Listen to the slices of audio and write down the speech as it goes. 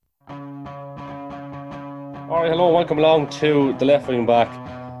All right, hello, welcome along to the Left Wing Back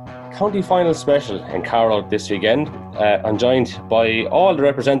County Final Special in Carlow this weekend. I'm joined by all the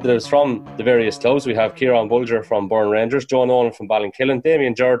representatives from the various clubs. We have Kieran Bulger from Burn Rangers, Joe Nolan from Ballinkillen,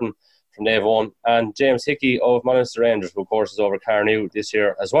 Damien Jordan from Navan, and James Hickey of Munster Rangers, who of course is over Carnew this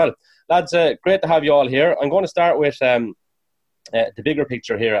year as well. Lads, great to have you all here. I'm going to start with the bigger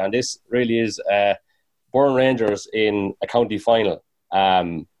picture here, and this really is Burn Rangers in a county final.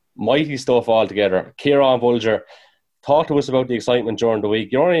 Mighty stuff altogether. Kieran Bulger, talk to us about the excitement during the week.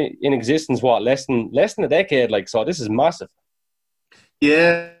 You're only in existence, less than a decade, so this is massive.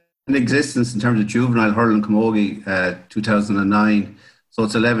 Yeah, in existence in terms of juvenile hurling camogie, 2009. So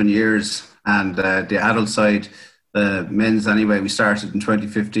it's 11 years. And the adult side, the men's anyway, we started in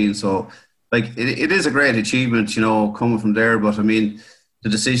 2015. So it is a great achievement, coming from there. But I mean, the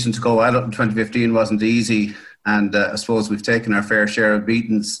decision to go adult in 2015 wasn't easy. And I suppose we've taken our fair share of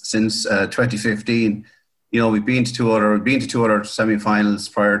beatings since 2015. We've been to two other semi-finals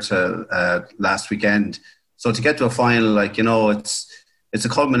prior to last weekend. So to get to a final, it's a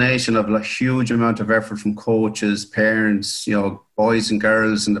culmination of a huge amount of effort from coaches, parents, boys and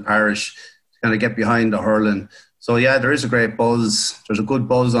girls in the parish to kind of get behind the hurling. So yeah, there is a great buzz. There's a good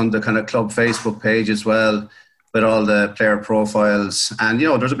buzz on the kind of club Facebook page as well, with all the player profiles. And,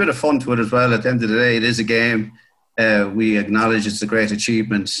 there's a bit of fun to it as well. At the end of the day, it is a game. We acknowledge it's a great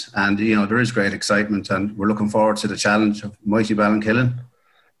achievement. And, there is great excitement. And we're looking forward to the challenge of mighty Ballinkillen.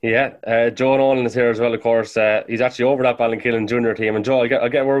 Yeah, Joe Nolan is here as well, of course. He's actually over that Ballinkillen junior team. And Joe, I'll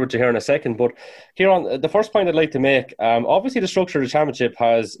get a word with you here in a second. But, Kieran, the first point I'd like to make, obviously the structure of the championship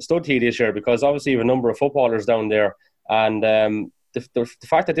has stood to you this year because obviously you have a number of footballers down there. And the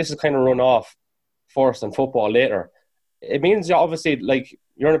fact that this is kind of run off first and football later, it means obviously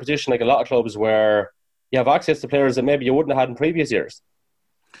you're in a position like a lot of clubs where you have access to players that maybe you wouldn't have had in previous years.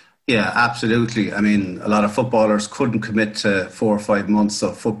 Yeah, absolutely. I mean, a lot of footballers couldn't commit to 4 or 5 months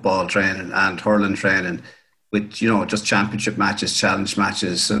of football training and hurling training with, just championship matches, challenge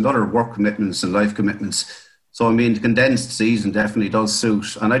matches and other work commitments and life commitments. So, I mean, the condensed season definitely does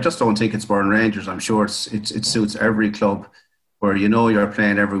suit. And I just don't think it's Burn Rangers. I'm sure it suits every club where you're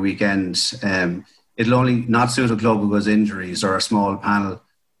playing every weekend. It'll only not suit a club who has injuries or a small panel.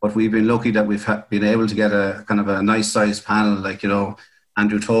 But we've been lucky that we've been able to get a kind of a nice sized panel,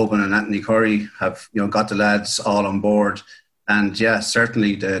 Andrew Tobin and Anthony Curry have, got the lads all on board. And yeah,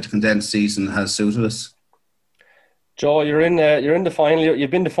 certainly the condensed season has suited us. Joe, you're in the final. You've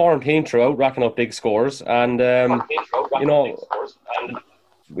been the foreign team throughout, racking up big scores. And,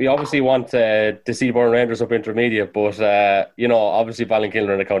 we obviously want to see Burn Rangers up intermediate, but, obviously Ballinkillen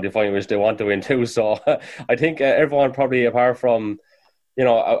are in the county final, which they want to win too. So I think everyone probably, apart from,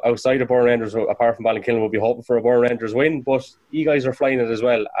 outside of Burn Rangers, apart from Ballinkillen, will be hoping for a Burn Rangers win. But you guys are flying it as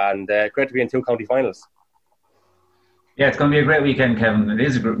well, and great to be in 2 county finals. Yeah, it's going to be a great weekend, Kevin.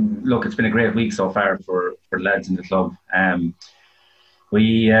 It's been a great week so far for the lads in the club.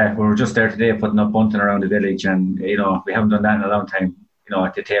 We were just there today putting up bunting around the village, and, we haven't done that in a long time.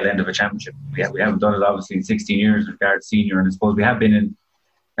 At the tail end of a championship. We haven't done it obviously in 16 years with regard to senior, and I suppose we have been in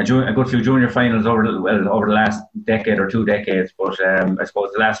a good few junior finals over the last decade or 2 decades, but I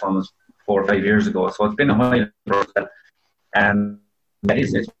suppose the last one was 4 or 5 years ago, so it's been a while for us.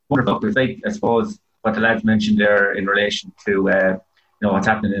 It's wonderful. It's like, I suppose, what the lads mentioned there in relation to what's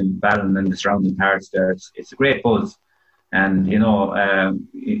happening in Ballin and the surrounding parts there. It's a great buzz, and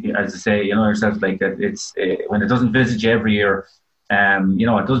as I say, yourself, like that. It's when it doesn't visit you every year.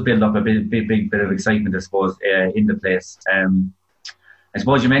 It does build up a big bit of excitement, I suppose, in the place. I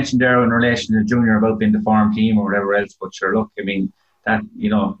suppose you mentioned there in relation to junior about being the farm team or whatever else, but sure, look, I mean, that,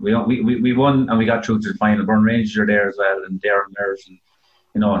 we won and we got through to the final. Burn Rangers are there as well, and Darren Mers, and,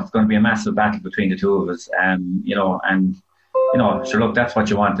 it's going to be a massive battle between the two of us. Sure, look, that's what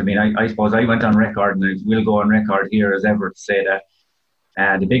you want. I mean, I suppose I went on record, and I will go on record here as ever to say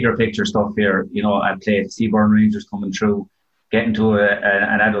that the bigger picture stuff here, I play to see Burn Rangers coming through, getting to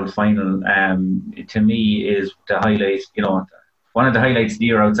an adult final, to me is the highlight, one of the highlights of the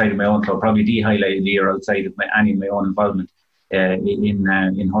year outside of my own club, probably the highlight of the year outside of any of my own involvement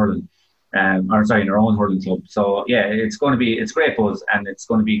in hurling, in our own hurling club. So yeah, it's great buzz, and it's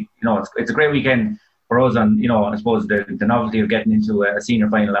going to be, it's a great weekend for us, and, I suppose the novelty of getting into a senior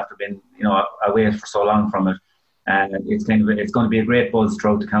final after being, away for so long from it. It's going to be a great buzz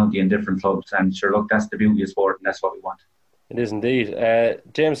throughout the county in different clubs, and sure, look, that's the beauty of sport, and that's what we want. It is indeed.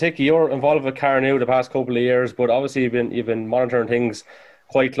 James Hickey, you're involved with Carnew the past couple of years, but obviously you've been monitoring things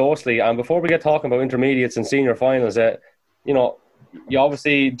quite closely. And before we get talking about intermediates and senior finals, you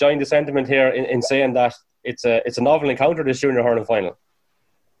obviously joined the sentiment here in saying that it's a novel encounter, this junior hurling final.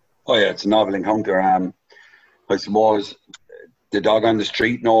 Oh yeah, it's a novel encounter. I suppose the dog on the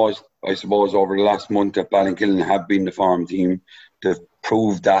street knows, I suppose, over the last month that Ballinkillen have been the farm team. They've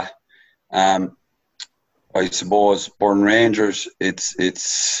proved that. I suppose Burn Rangers, it's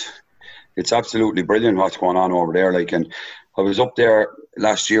absolutely brilliant what's going on over there. Like, and I was up there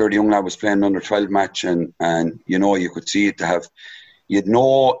last year. The young lad was playing an under 12 match, and you know, you could see it you'd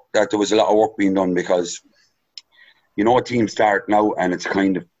know that there was a lot of work being done, because you know a team start now and it's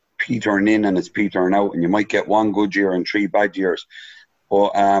kind of petering in and it's petering out, and you might get one good year and 3 bad years.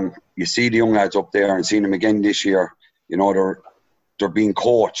 But you see the young lads up there and seeing them again this year. You know, they're being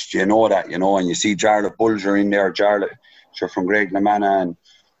coached. You know that. You know, and you see Jarlath Bulger in there. Jarlath, from Greg Lamanna, and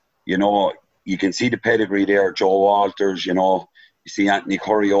you know, you can see the pedigree there. Joe Walters. You know, you see Anthony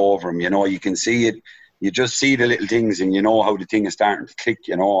Curry over him. You know, you can see it. You just see the little things, and you know how the thing is starting to click.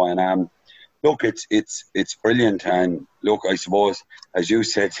 You know, and look, it's brilliant. And look, I suppose, as you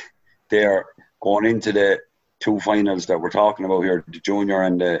said, they're going into the 2 finals that we're talking about here, the junior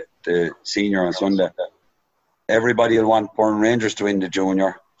and the senior on Sunday. Everybody will want Burn Rangers to win the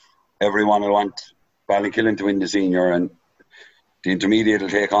junior. Everyone will want Ballinkillen to win the senior, and the intermediate will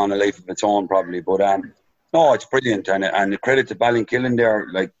take on a life of its own probably. But no, it's brilliant, and credit to Ballinkillen there.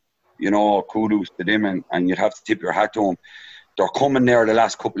 Like, you know, kudos to them, and you'd have to tip your hat to them. They're coming there the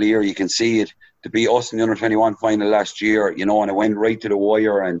last couple of years. You can see it. To beat us in the under-21 final last year, you know, and it went right to the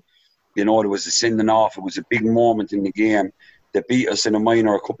wire, and you know, there was a sending off. It was a big moment in the game. They beat us in a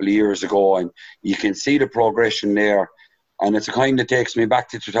minor a couple of years ago, and you can see the progression there. And it's kind of takes me back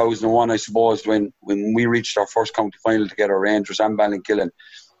to 2001, I suppose, when we reached our first county final together, Rangers and Ballinkillen.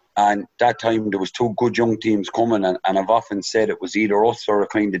 And that time there was 2 good young teams coming, and I've often said it was either us or a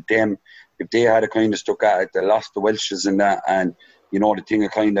kind of them. If they had a kind of stuck at it, they lost the Welshes and that, and you know, the thing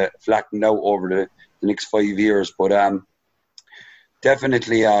had kind of flattened out over the next 5 years. But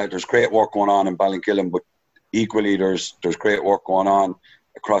definitely there's great work going on in Ballinkillen, but equally there's great work going on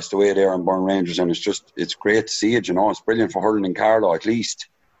across the way there in Burn Rangers, and it's great to see it. You know, it's brilliant for Hurling and Carlow, at least.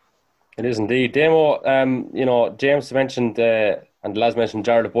 It is indeed. Damo, you know, James mentioned and the lads mentioned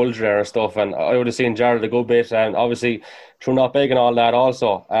Jarlath Bulger there and stuff, and I would have seen Jarlath a good bit, and obviously through not big and all that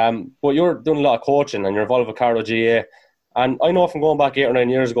also. But you're doing a lot of coaching and you're involved with Carlow GA. And I know from going back 8 or 9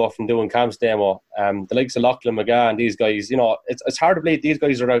 years ago from doing camps, Damo, the likes of Lachlan McGath and these guys, you know, it's hard to believe these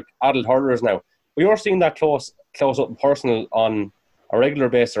guys are like adult hurlers now. But you're seeing that close up and personal on a regular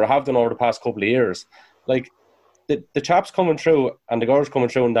basis, or have done over the past couple of years. Like, the chaps coming through and the girls coming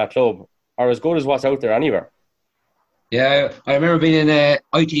through in that club are as good as what's out there anywhere. Yeah, I remember being in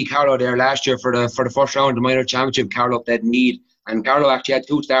IT Carlow there last year for the first round of the minor championship. Carlow up that Mead, and Carlow actually had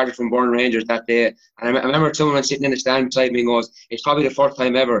 2 starters from Burn Rangers that day. And I remember someone sitting in the stand beside me and goes, "It's probably the first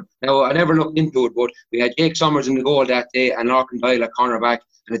time ever." Now, I never looked into it, but we had Jake Summers in the goal that day and Larkin Doyle at cornerback,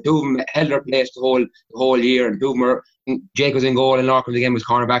 and the 2 of them held their place the whole year. And 2 of them were, Jake was in goal and Larkin again was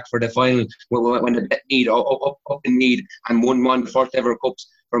cornerback for the final when the Mead up in Mead and won the first ever cups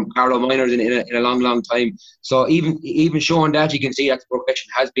from Carlow minors in a long time. So even showing that, you can see that the progression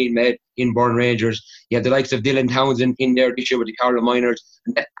has been made in Burn Rangers. You have the likes of Dylan Townsend in there this year with the Carlow minors,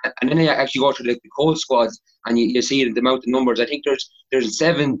 and then you actually go through the cold squads and you see the amount of numbers. I think there's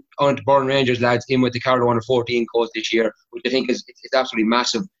 7 on Burn Rangers lads in with the Carlow under 14 coach this year, which I think is absolutely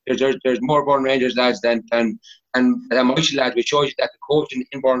massive. There's more Burn Rangers lads than Michael lads, which shows you that the coaching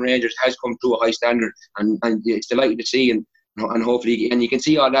in Burn Rangers has come to a high standard, and it's delighted to see, and hopefully, and you can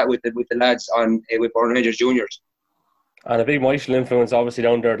see all that with the lads on with Burn Rangers juniors. And a big Michael influence obviously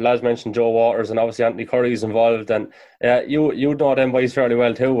down there. The lads mentioned Joe Waters, and obviously Anthony Curry's involved, and you know them boys fairly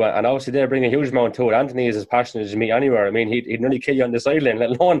well too, and obviously they bring a huge amount to it. Anthony is as passionate as me anywhere. I mean, he'd nearly kill you on the sideline,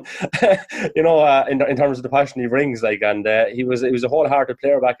 let alone you know, in terms of the passion he brings, like, and he was a wholehearted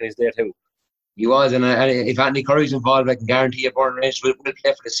player back in his day too. He was, and if Anthony Curry's involved, I can guarantee you Burn Rangers will play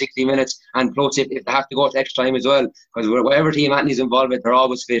for the 60 minutes, and plus if they have to go to extra time as well, because whatever team Anthony's involved with, they're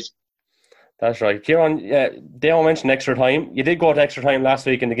always fit. That's right. Kieran, Dale mentioned extra time. You did go to extra time last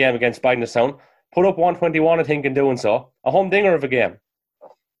week in the game against Bagnestown. Put up 121, I think, in doing so. A humdinger of a game.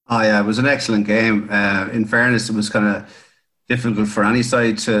 Oh, yeah, it was an excellent game. In fairness, it was kind of difficult for any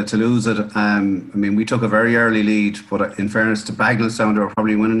side to lose it. I mean, we took a very early lead, but in fairness to Bagnestown, they were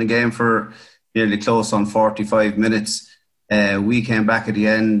probably winning the game for nearly close on 45 minutes. We came back at the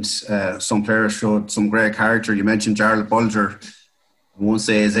end. Some players showed some great character. You mentioned Jarlath Bulger. I won't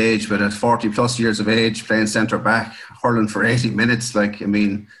say his age, but at 40 plus years of age, playing centre back, hurling for 80 minutes. Like, I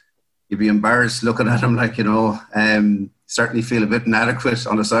mean, you'd be embarrassed looking at him, like, you know, certainly feel a bit inadequate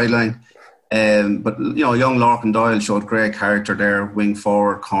on the sideline. But, you know, young Larkin Doyle showed great character there, wing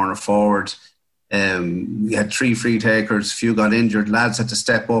forward, corner forward. We had 3 free takers, few got injured. Lads had to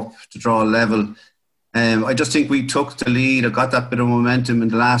step up to draw a level. I just think we took the lead. I got that bit of momentum in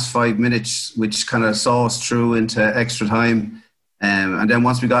the last 5 minutes, which kind of saw us through into extra time. And then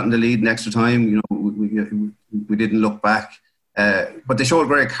once we got in the lead in extra time, we didn't look back. But they showed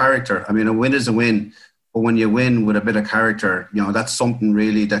great character. I mean, a win is a win. But when you win with a bit of character, that's something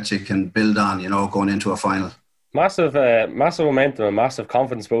really that you can build on, going into a final. Massive momentum and massive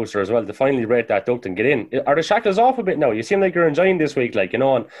confidence booster as well to finally break that duct and get in. Are the shackles off a bit now? You seem like you're enjoying this week,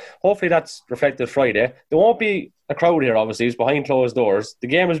 and hopefully that's reflected Friday. There won't be a crowd here, obviously. It's behind closed doors. The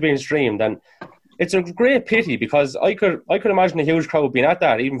game is being streamed, and it's a great pity because I could imagine a huge crowd being at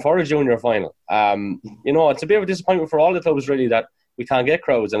that, even for a junior final. It's a bit of a disappointment for all the clubs, really, that we can't get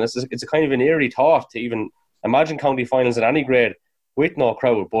crowds, and it's a kind of an eerie thought to even imagine county finals at any grade with no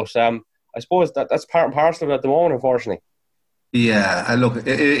crowd. But I suppose that's part and parcel of it at the moment, unfortunately. Yeah, look,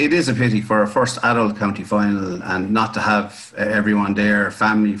 it is a pity for our first adult county final and not to have everyone there,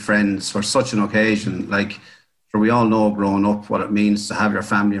 family, friends, for such an occasion. For we all know growing up what it means to have your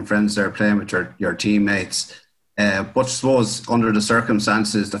family and friends there playing with your teammates. But I suppose under the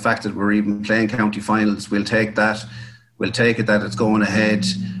circumstances, the fact that we're even playing county finals, we'll take that. We'll take it that it's going ahead.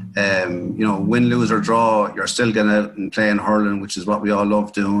 Win, lose or draw, you're still getting out and playing hurling, which is what we all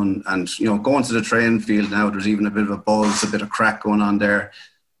love doing. And, going to the training field now, there's even a bit of a buzz, a bit of crack going on there.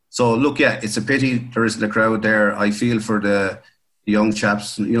 So, look, yeah, it's a pity there isn't a crowd there. I feel for the young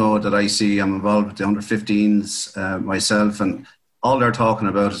chaps, that I see. I'm involved with the under-15s myself, and all they're talking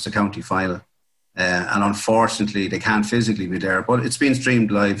about is the county final. And unfortunately, they can't physically be there. But it's been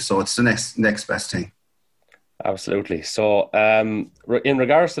streamed live, so it's the next best thing. Absolutely. So, in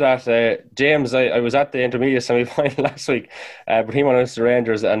regards to that, James, I was at the intermediate semi-final last week between Ulster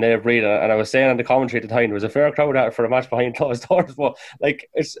Rangers and Dave Breed, and I was saying on the commentary at the time there was a fair crowd out for a match behind closed doors, but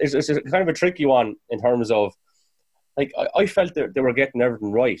it's kind of a tricky one in terms of I felt that they were getting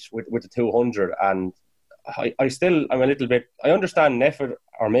everything right with the 200, and I'm a little bit. I understand Nefford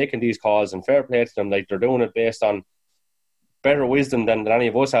are making these calls, and fair play to them. They're doing it based on better wisdom than any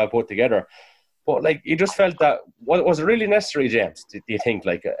of us have put together. But you just felt that was it really necessary, James? Do you think?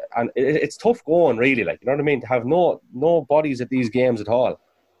 And it's tough going, really. You know what I mean? To have no bodies at these games at all.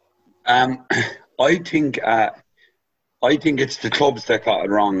 I think it's the clubs that got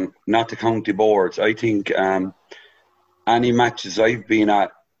it wrong, not the county boards. I think any matches I've been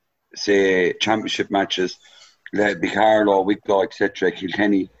at, say championship matches, let it be Carlow, Wicklow, etc.,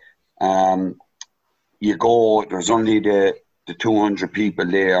 Kilkenny, you go. There's only the 200 people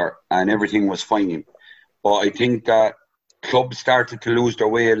there and everything was fine. But I think that clubs started to lose their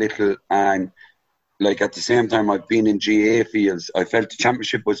way a little, and at the same time I've been in GA fields, I felt the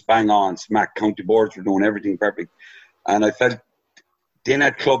championship was bang on, smack, county boards were doing everything perfect, and I felt then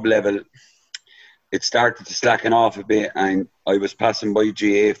at club level it started to slacken off a bit, and I was passing by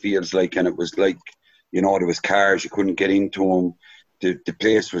GA fields and it was there was cars, you couldn't get into them. The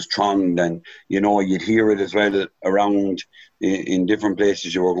place was thronged, and you'd hear it as well around in different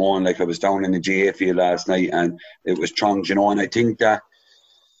places you were going. I was down in the GA field last night and it was thronged, and I think that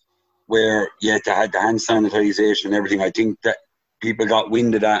where they had the hand sanitisation and everything, I think that people got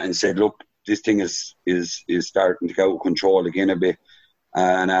wind of that and said, look, this thing is starting to get out of control again a bit.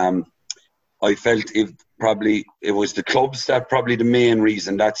 And I felt it was the clubs that probably the main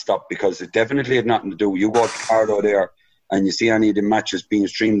reason that stopped, because it definitely had nothing to do. You go to Carlow there and you see any of the matches being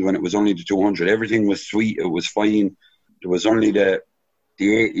streamed when it was only the 200. Everything was sweet. It was fine. There was only the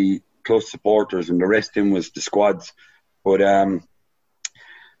 80 plus supporters, and the rest of them was the squads. But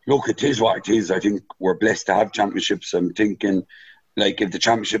look, it is what it is. I think we're blessed to have championships. I'm thinking, if the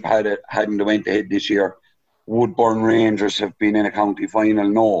championship hadn't went ahead this year, would Burn Rangers have been in a county final?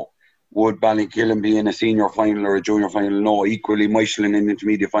 No. Would Ballykillen be in a senior final or a junior final? No. Equally, Michelin in the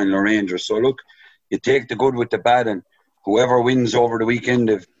intermediate final or Rangers. So look, you take the good with the bad, and whoever wins over the weekend,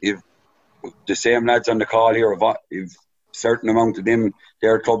 if the same lads on the call here, if certain amount of them,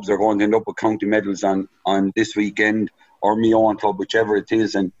 their clubs are going to end up with county medals on this weekend, or my own club, whichever it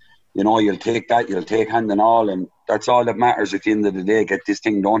is, and you'll take that, you'll take hand and all, and that's all that matters at the end of the day, get this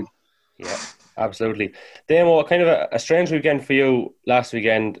thing done. Yeah, absolutely. Damo, kind of a strange weekend for you last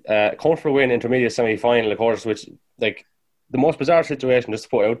weekend, comfortable win, intermediate semi-final, of course, which, the most bizarre situation, just to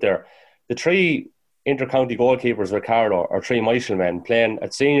put out there, the three inter-county goalkeepers with Carlow are three Michelin men playing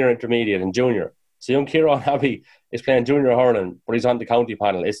at senior, intermediate and junior. So young Kieran Abbey is playing junior hurling, but he's on the county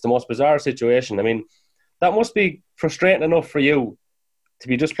panel. It's the most bizarre situation. I mean, that must be frustrating enough for you to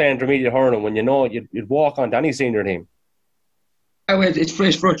be just playing intermediate hurling when you'd walk on to any senior team.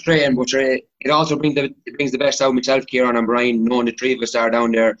 It's frustrating, but it also brings the best out of myself, Kieran and Brian, knowing the three of us are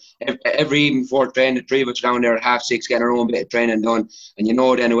down there. Every evening before training, the three of us are down there at 6:30 getting our own bit of training done. And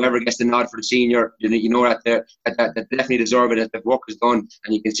then whoever gets the nod for the senior, you know that they definitely deserve it, that the work is done.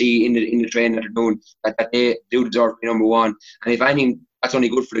 And you can see in the training that they're doing that they do deserve to be number one. And if anything, that's only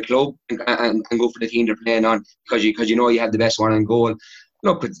good for the club and good for the team they're playing on, because you know you have the best one in goal.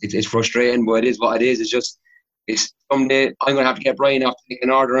 Look, it's frustrating, but it is what it is. It's someday I'm going to have to get Brian off to take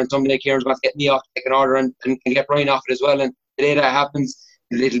an order, and someday Kieran's going to get me off to take an order and get Brian off it as well. And the day that happens,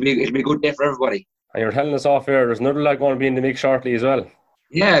 it'll be a good day for everybody. And you're telling us off here, there's another lad going to be in the mix shortly as well.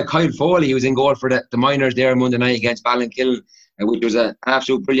 Yeah, Kyle Foley, he was in goal for the minors there Monday night against Ballinkillen, which was an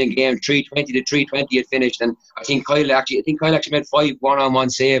absolute brilliant game. 320 to 320 it finished, and I think Kyle actually made 5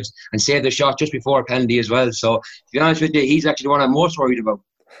 one-on-one saves and saved the shot just before a penalty as well. So to be honest with you, he's actually the one I'm most worried about.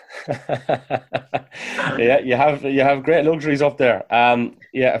 Yeah, you have great luxuries up there.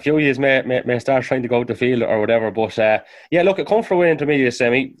 A few of you may start trying to go out the field or whatever, but look, a comfortable win intermediate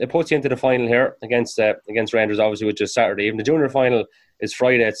semi. It puts you into the final here against Rangers, obviously, which is Saturday evening. The junior final is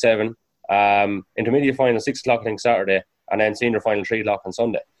Friday at 7. Intermediate final 6 o'clock I think Saturday, and then senior final 3 o'clock on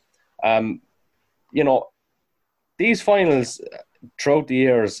Sunday. These finals throughout the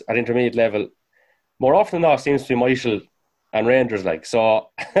years at intermediate level, more often than not, seems to be Michael and Rangers so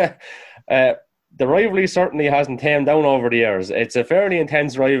the rivalry certainly hasn't tamed down over the years. It's a fairly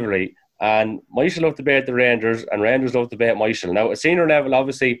intense rivalry, and Michael love to beat the Rangers and Rangers love to beat Michael. Now at senior level,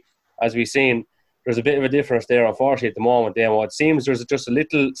 obviously, as we've seen, there's a bit of a difference there, unfortunately, at the moment. It seems there's just a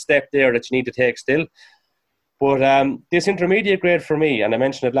little step there that you need to take still. But this intermediate grade for me, and I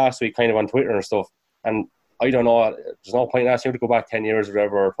mentioned it last week kind of on Twitter and stuff, and I don't know, there's no point asking you to go back 10 years or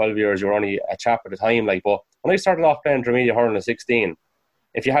whatever, or 12 years, you were only a chap at the time. But when I started off playing intermediate hurling at 16,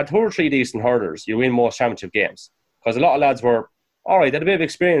 if you had 2 or 3 decent hurlers, you win most championship games. Because a lot of lads were, all right, they had a bit of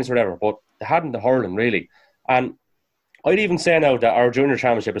experience or whatever, but they hadn't the hurling, really. And I'd even say now that our junior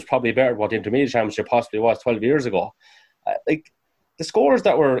championship is probably better than what the intermediate championship possibly was 12 years ago. The scores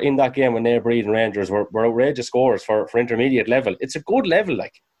that were in that game with Nail Breed and Rangers were outrageous scores for intermediate level. It's a good level,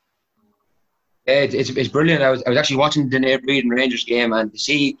 It's brilliant. I was actually watching the Nail Breed and Rangers game, and to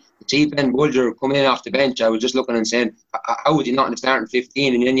see Ben Bulger come in off the bench, I was just looking and saying, how would he not in the starting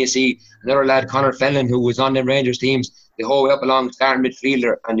 15? And then you see another lad, Conor Fenlon, who was on the Rangers teams the whole way up along starting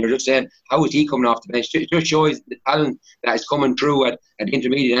midfielder, and you're just saying, how is he coming off the bench? It just shows the talent that is coming through at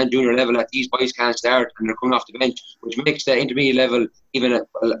intermediate and junior level, that these boys can't start and they're coming off the bench, which makes the intermediate level even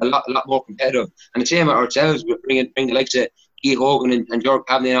a lot more competitive. And the same at ourselves, we bring the likes of Guy Hogan and George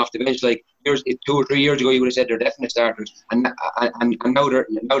Kavanagh off the bench. 2 or 3 years ago, you would have said they're definite starters, and now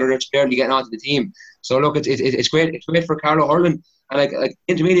they're just barely getting onto the team. So look, it's great. It's great for Carlow hurling, and like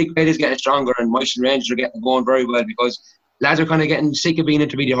intermediate grade is getting stronger, and Mice and Rangers are getting going very well, because lads are kind of getting sick of being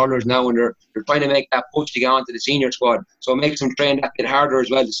intermediate hurlers now, and they're trying to make that push to get onto the senior squad. So it makes them train that bit harder as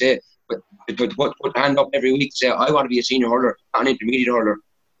well to say, but to put hand up every week to say, I want to be a senior hurler, not an intermediate hurler.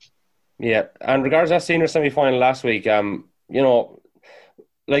 Yeah, and regards to that senior semi-final last week, I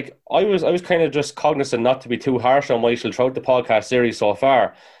was kind of just cognizant not to be too harsh on Michael throughout the podcast series so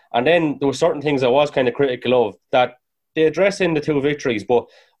far. And then there were certain things I was kind of critical of that they address in the 2 victories. But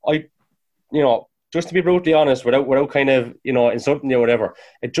just to be brutally honest, without kind of, insulting you or whatever,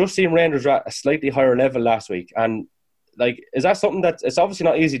 it just seemed Rangers were at a slightly higher level last week. And is that something that it's obviously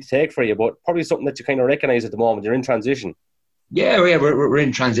not easy to take for you, but probably something that you kind of recognise at the moment? You're in transition. Yeah, we're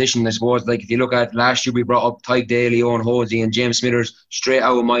in transition, I suppose. If you look at last year, we brought up Tyke Daly, Owen Hosey and James Smithers straight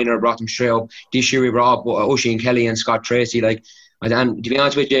out of minor, brought them straight up. This year we brought up Oisin Kelly and Scott Tracy. And to be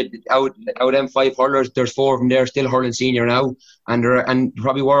honest with you, out of them 5 hurlers, there's 4 of them there still hurling senior now, and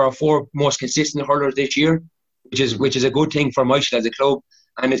probably were our 4 most consistent hurlers this year, which is a good thing for Michael as a club,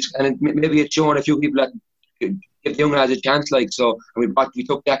 and maybe it's showing a few people that give the young lads a chance. So we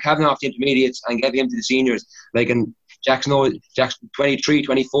took Jack Kavanagh off the intermediates and gave him to the seniors. And Jack's 23,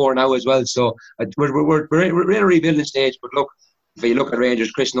 24 now as well. So we're in a rebuilding stage. But look, if you look at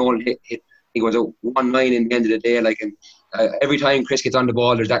Rangers, Chris Nolan he was a 1-9 in the end of the day. And every time Chris gets on the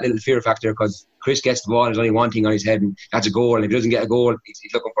ball, there's that little fear factor, because Chris gets the ball, there's only one thing on his head, and that's a goal. And if he doesn't get a goal,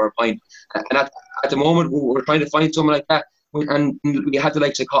 he's looking for a point. And at the moment, we're trying to find someone like that. And we had the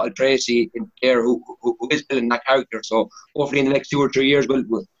likes of Cottle Tracy in there who is building that character. So hopefully in the next 2 or 3 years, we'll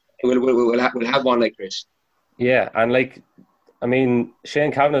have one like Chris. Yeah, and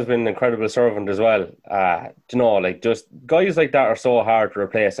Shane Kavanagh's been an incredible servant as well. Just guys like that are so hard to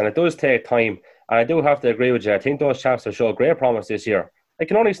replace, and it does take time. And I do have to agree with you. I think those chaps have showed great promise this year. I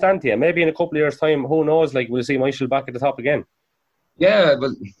can only stand to you. Maybe in a couple of years' time, who knows? We'll see Michael back at the top again. Yeah,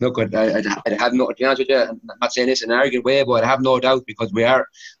 well, look, I have no, to be honest with you, I'm not saying this in an arrogant way, but I have no doubt because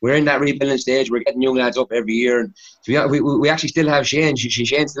we're in that rebuilding stage. We're getting young lads up every year. And to be honest, we actually still have Shane.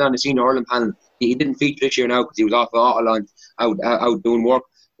 Shane's still on the senior hurling panel. He didn't feature this year now because he was off out doing work.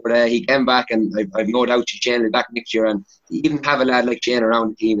 But he came back, and I've no doubt Shane will be back next year. And even have a lad like Shane around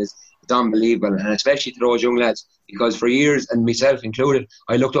the team is unbelievable, and especially to those young lads, because for years, and myself included,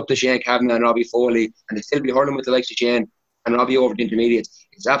 I looked up to Shane Kavanagh and Robbie Foley, and they still be hurling with the likes of Shane and Robbie over the intermediates.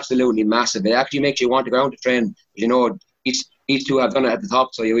 It's absolutely massive. It actually makes you want to go out to train. You know, these two have done it at the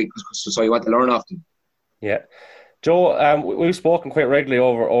top, so you want to learn off them. Yeah, Joe, we've spoken quite regularly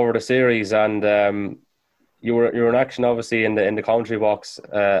over the series, and you were in action obviously in the commentary box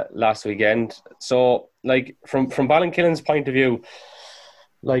last weekend. So, like from Ballinkillen's point of view,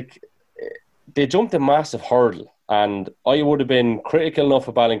 like they jumped a massive hurdle. And I would have been critical enough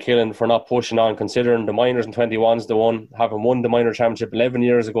of Ballinkillen for not pushing on, considering the minors in 21's the one, having won the minor championship 11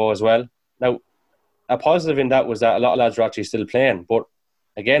 years ago as well. Now, a positive in that was that a lot of lads are actually still playing. But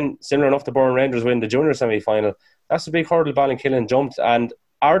again, similar enough to Burren Rangers winning the junior semi-final, that's a big hurdle Ballinkillen jumped. And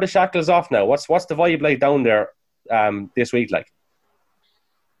are the shackles off now? What's the vibe like down there this week like?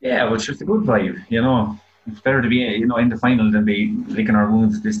 Yeah, well, it's just a good vibe, you know. It's better to be, you know, in the final than be licking our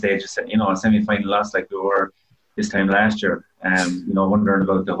wounds at this stage. You know, a semi-final loss like we were this time last year, you know, wondering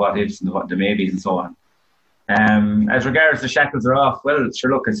about the what ifs and the maybes and so on. As regards the shackles are off, well,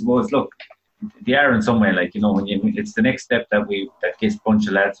 sure, look, I suppose, they are in some way, like, you know, it's the next step that this bunch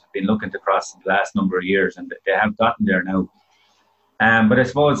of lads have been looking to cross in the last number of years, and they have gotten there now. But I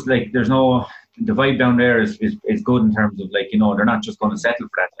suppose, like, the vibe down there is good in terms of, like, you know, they're not just going to settle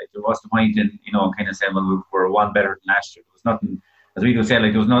for that. Like, there was the point in, you know, kind of saying, well, we're one better than last year. There was nothing, as we would say,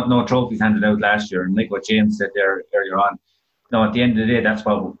 like, there was no trophies handed out last year. And like what James said there earlier on, you know, at the end of the day, that's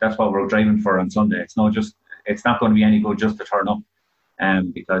what we're driving for on Sunday. It's not going to be any good just to turn up.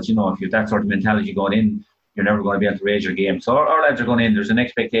 Because, you know, if you have that sort of mentality going in, you're never going to be able to raise your game. So our lads are going in. There's an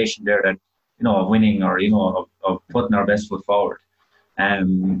expectation there that, you know, of winning or, you know, of putting our best foot forward.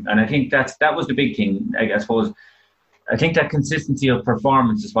 And I think that was the big thing, I suppose. I think that consistency of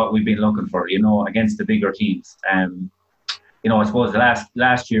performance is what we've been looking for, you know, against the bigger teams. You know, I suppose the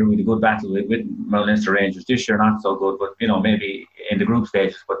last year we had a good battle with Mount Leinster Rangers. This year not so good, but, you know, maybe in the group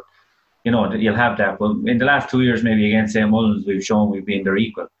stage. But, you know, you'll have that. Well, in the last 2 years, maybe against St. Mullins, we've shown we've been their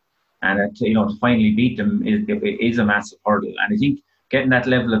equal. And, you know, to finally beat them is a massive hurdle. And I think getting that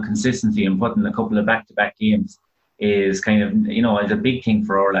level of consistency and putting a couple of back-to-back games is kind of, you know, is a big thing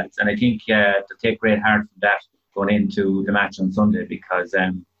for our lads. And I think to take great heart from that going into the match on Sunday, because,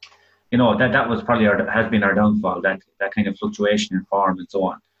 you know, that was probably has been our downfall, that kind of fluctuation in form and so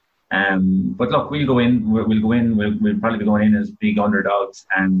on. But look, we'll probably be going in as big underdogs,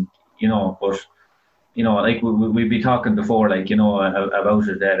 and, you know, but, you know, like we'll be talking before, like, you know, about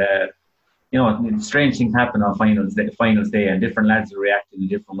it, that, you know, strange things happen on finals day, and different lads will react in a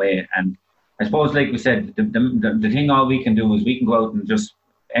different way. And I suppose, like we said, the thing all we can do is we can go out and just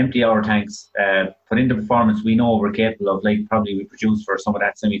empty our tanks, put in the performance we know we're capable of, like probably we produced for some of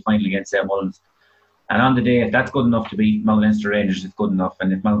that semi-final against St. Mullins. And on the day, if that's good enough to beat Mount Leinster Rangers, it's good enough.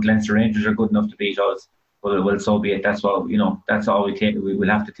 And if Mount Leinster Rangers are good enough to beat us, well, so be it. That's what, you know, that's all we will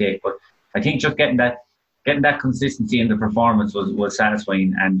have to take. But I think just getting that consistency in the performance was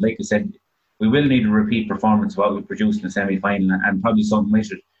satisfying. And like I said, we will need a repeat performance of what we produced in the semi-final, and probably something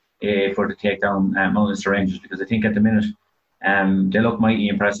with it for to take down Mount Leinster Rangers, because I think at the minute they look mighty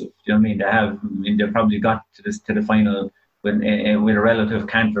impressive. Do you know what I mean? They've probably got to the final with a relative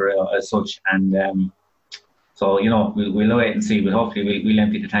canter as such, and so, you know, we'll wait and see. But hopefully we'll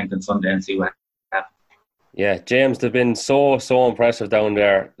empty the tank on Sunday and see what happens. Yeah, James, they've been so impressive down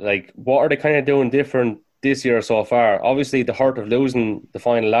there. Like, what are they kind of doing different this year so far? Obviously, the hurt of losing the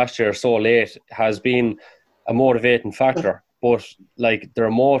final last year so late has been a motivating factor, but like, they're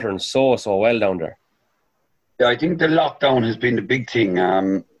motoring so well down there. Yeah, I think the lockdown has been the big thing.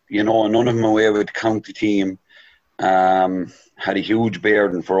 You know, none of them away with the county team had a huge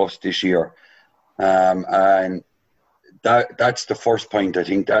burden for us this year. And that's the first point. I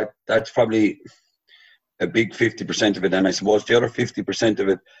think that's probably a big 50% of it. And I suppose the other 50% of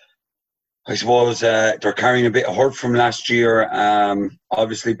it, I suppose they're carrying a bit of hurt from last year.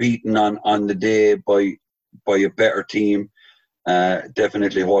 Obviously beaten on the day by a better team.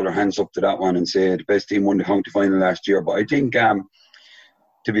 Definitely hold our hands up to that one and say the best team won the county final last year. But I think,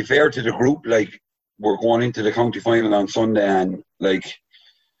 to be fair to the group, like, we're going into the county final on Sunday, and like,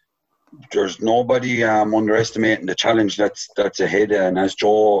 there's nobody underestimating the challenge that's ahead. And as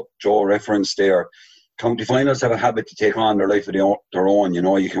Joe referenced there, county finals have a habit to take on their life of their own. You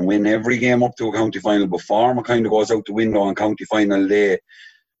know, you can win every game up to a county final, but form kind of goes out the window on county final day.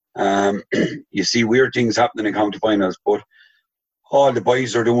 You see weird things happening in county finals, but all the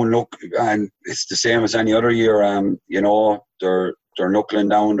boys are doing, look, and it's the same as any other year. You know, they're knuckling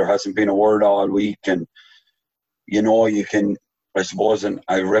down. There hasn't been a word all week, and you know, you can, I suppose, and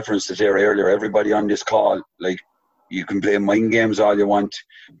I referenced it there earlier. Everybody on this call, like, you can play mind games all you want.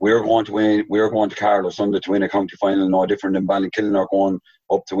 We're going to win. We're going to Carlow Sunday to win a county final. No different than Ballinkillen are going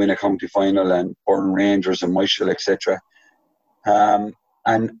up to win a county final, and Burn Rangers and Michael, etc. And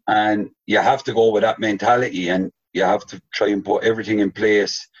you have to go with that mentality, and you have to try and put everything in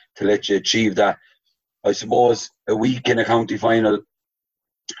place to let you achieve that. I suppose a week in a county final,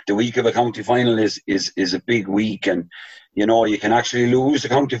 the week of a county final is a big week, and you know, you can actually lose the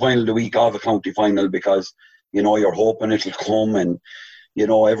county final the week of a county final because, you know, you're hoping it'll come, and you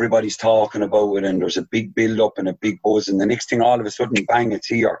know, everybody's talking about it, and there's a big build up and a big buzz, and the next thing, all of a sudden, bang, it's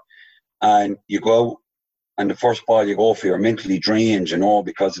here, and you go out, and the first ball you go for, you're mentally drained, you know,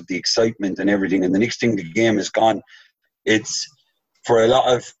 because of the excitement and everything, and the next thing, the game is gone. It's, for a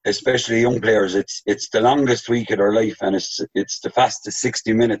lot of, especially young players, it's the longest week of their life, and it's the fastest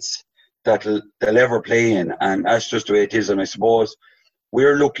 60 minutes that they'll ever play in, and that's just the way it is. And I suppose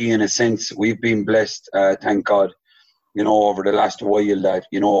we're lucky in a sense. We've been blessed, thank God, you know, over the last while that,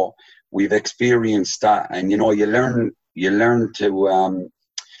 you know, we've experienced that, and you know, you learn to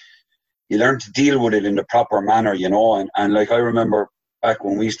deal with it in the proper manner, you know, and like I remember back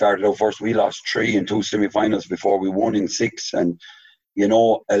when we started out first, we lost 3 in 2 semi-finals before we won in 6, and you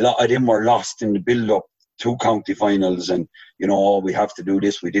know, a lot of them were lost in the build-up to county finals, and you know, oh, we have to do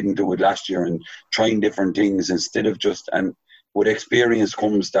this, we didn't do it last year, and trying different things instead of just, and with experience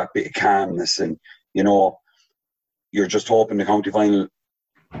comes that bit of calmness, and you know, you're just hoping the county final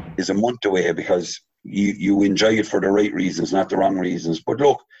is a month away because you enjoy it for the right reasons, not the wrong reasons. But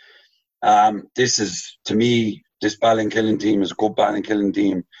look, this is, to me, this Ballinkillen team is a good Ballinkillen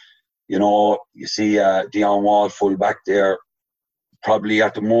team. You know, you see Dion Wall full back there, probably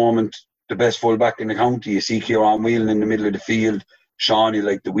at the moment the best full back in the county. You see Kieran Whelan in the middle of the field, Shawnee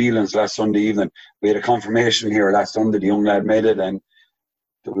like the Whelans last Sunday evening. We had a confirmation here last Sunday, the young lad made it, and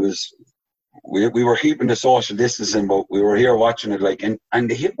there was, we were keeping the social distancing, but we were here watching it, like, and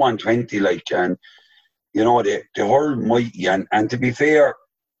they hit 120, like, and you know, they hurled mighty, and to be fair,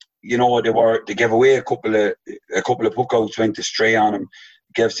 you know, they gave away a couple of puckouts, went astray on them,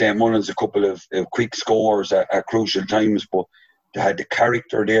 gave St. Mullins a couple of quick scores at crucial times, but they had the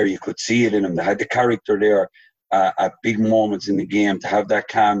character there. You could see it in them. They had the character there at big moments in the game to have that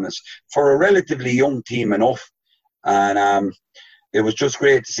calmness for a relatively young team enough. And it was just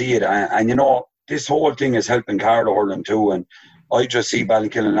great to see it. And you know, this whole thing is helping Carlow hurling too. And I just see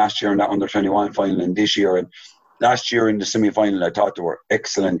Ballinkillen last year in that under-21 final, and this year, and last year in the semi-final, I thought they were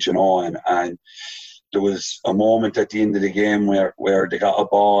excellent, you know, and there was a moment at the end of the game where they got a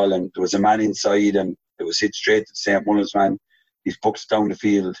ball and there was a man inside and it was hit straight to the St. Mullins man. He's pucks down the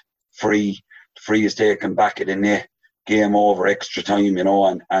field, free. The free is taken back at the net, game over, extra time, you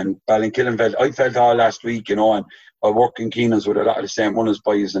know, and Ballinkillen I felt all last week, you know, and I work in Keenan's with a lot of the St. Mullins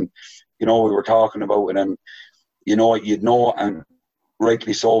boys, and, you know, we were talking about it, and, you know, you'd know, and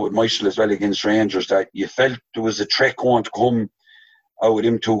rightly so with Michael as well against Rangers, that you felt there was a threat going to come out of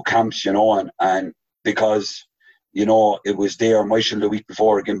them 2 camps, you know, and because, you know, it was there. Michael the week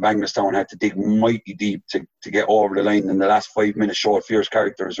before against Banglastown had to dig mighty deep to get over the line in the last 5 minutes, showed fierce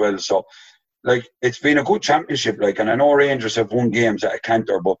character as well. So, like, it's been a good championship, like, and I know Rangers have won games at a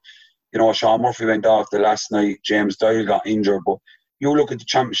canter, but, you know, Sean Murphy went off the last night, James Doyle got injured, but you look at the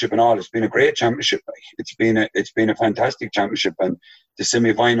championship and all, it's been a great championship. Like, it's been a fantastic championship, and the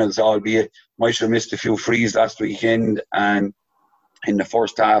semi-finals, albeit Michael missed a few frees last weekend, and in the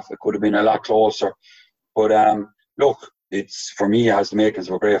first half it could have been a lot closer. But look, it's, for me, it has the makings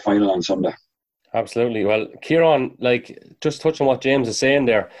of a great final on Sunday. Absolutely. Well, Kieran, like, just touching on what James is saying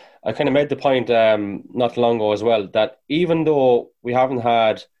there, I kind of made the point not long ago as well, that even though we haven't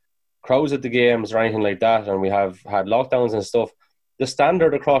had crowds at the games or anything like that, and we have had lockdowns and stuff, the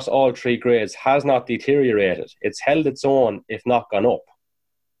standard across all 3 grades has not deteriorated. It's held its own, if not gone up.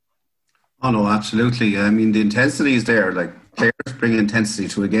 Oh no, absolutely. I mean, the intensity is there. Like, players bring intensity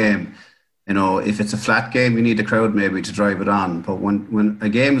to a game. You know, if it's a flat game, you need the crowd maybe to drive it on. But when a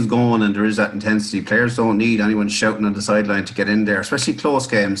game is going and there is that intensity, players don't need anyone shouting on the sideline to get in there, especially close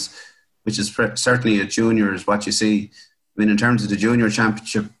games, which is certainly at juniors what you see. I mean, in terms of the junior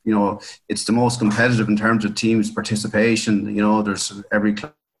championship, you know, it's the most competitive in terms of teams' participation. You know, there's every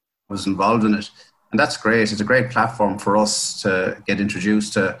club was involved in it. And that's great. It's a great platform for us to get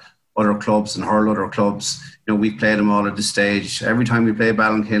introduced to other clubs and hurl other clubs. We play them all at this stage. Every time we play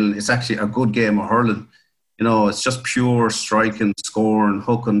Ballinkillen, it's actually a good game of hurling. It's just pure striking, scoring,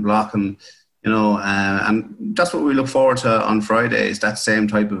 hooking, blocking. And that's what we look forward to on Friday. Is that same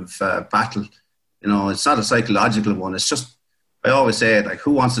type of battle. It's not a psychological one. It's just, I always say it, like,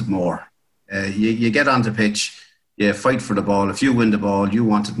 who wants it more? You get on the pitch, you fight for the ball. If you win the ball, you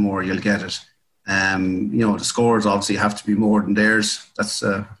want it more, you'll get it. The scores obviously have to be more than theirs. That's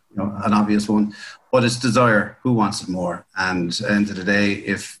an obvious one. But it's desire. Who wants it more? And at the end of the day,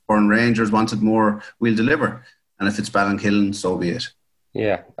 if Burn Rangers want it more, we'll deliver. And if it's Ballinkillen, so be it.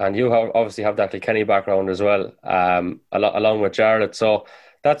 Yeah, and you obviously have that Kilkenny background as well, along with Jarlath. So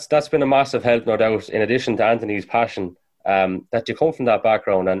that's been a massive help, no doubt, in addition to Anthony's passion, that you come from that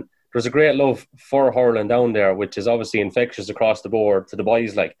background. And there's a great love for hurling down there, which is obviously infectious across the board to the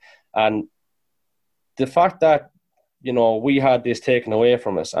boys. And the fact that, we had this taken away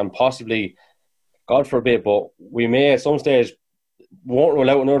from us, and possibly, God forbid, but we may at some stage won't rule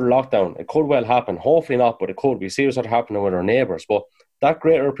out another lockdown. It could well happen. Hopefully not, but it could. We see what's happening with our neighbours. But that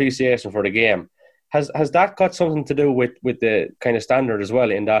greater appreciation for the game, has that got something to do with the kind of standard as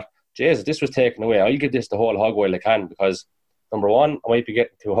well, in that, Jesus, this was taken away, I'll give this the whole hog while I can, because number one, I might be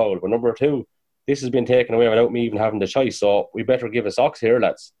getting too old, but number two, this has been taken away without me even having the choice, so we better give a socks here,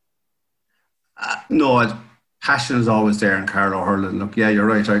 lads. No, passion is always there in Carlow hurling. Look, yeah, you're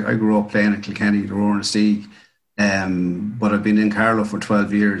right. I grew up playing at Kilkenny, the Roaring Sea, but I've been in Carlow for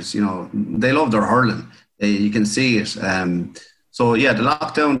 12 years. They love their hurling. You can see it. So yeah, the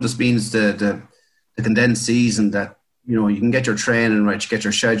lockdown just means the condensed season, that you can get your training right, you get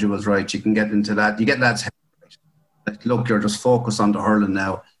your schedules right, you can get into that. You get lads right. Like, look, you're just focused on the hurling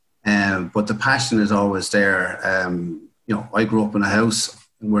now. But the passion is always there. I grew up in a house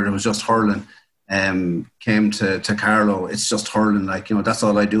where there was just hurling. Came to Carlow, it's just hurling. That's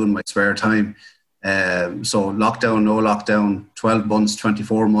all I do in my spare time. So lockdown, no lockdown, 12 months,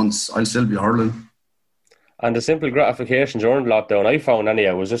 24 months, I'll still be hurling. And the simple gratification during lockdown, I found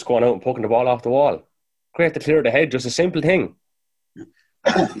anyhow, was just going out and poking the ball off the wall. Great to clear the head, just a simple thing.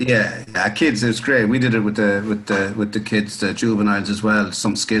 Yeah, kids, it's great. We did it with the kids, the juveniles as well.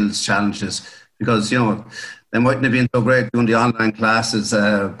 Some skills challenges, because they mightn't have been so great doing the online classes,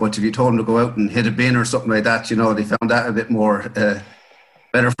 but if you told them to go out and hit a bin or something like that, they found that a bit more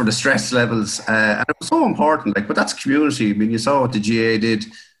better for the stress levels, and it was so important. But that's community. I mean, you saw what the GA did.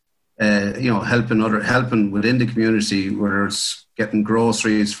 Helping within the community, whether it's getting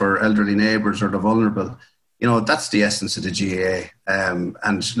groceries for elderly neighbours or the vulnerable. That's the essence of the GA.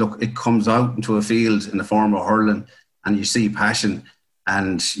 And look, it comes out into a field in the form of hurling, and you see passion,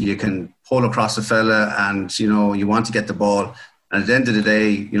 and you can pull across a fella, and you want to get the ball. And at the end of the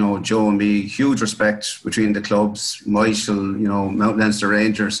day, Joe and me, huge respect between the clubs, Michael, Mount Leinster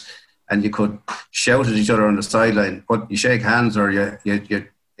Rangers, and you could shout at each other on the sideline, but you shake hands or you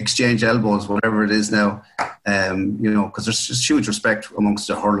exchange elbows, whatever it is now, because there's just huge respect amongst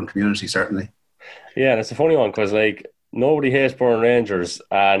the hurling community, certainly. Yeah, and it's a funny one, because nobody hates Burn Rangers,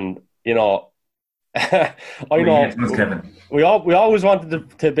 and I know we always wanted to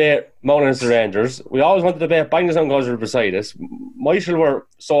debate Mount Leinster Rangers. We always wanted to debate Bangers and Guzzler beside us. Michael were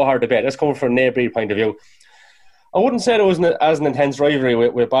so hard to debate. That's coming from a neighbourly point of view. I wouldn't say there was as an intense rivalry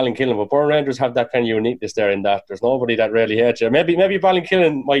with Ballinkillen, but Burn Rangers have that kind of uniqueness there, in that there's nobody that really hates you. Maybe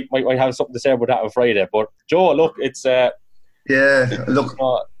Ballinkillen might have something to say about that on Friday. But Joe, look, it's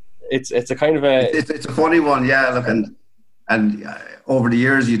it's a kind of a it's a funny one, yeah. Look, and over the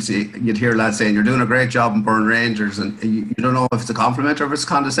years you'd hear lads saying you're doing a great job in Burn Rangers, and you don't know if it's a compliment or if it's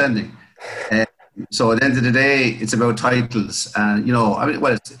condescending. So at the end of the day, it's about titles, and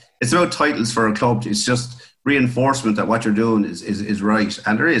it's about titles for a club. It's just reinforcement that what you're doing is right,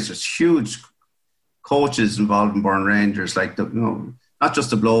 and there is just huge coaches involved in Burn Rangers, not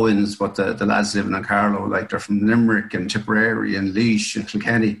just the blow-ins, but the lads living in Carlow, they're from Limerick and Tipperary and Laois and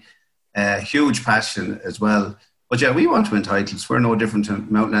Kilkenny. Huge passion as well. But yeah, we want to win titles. We're no different to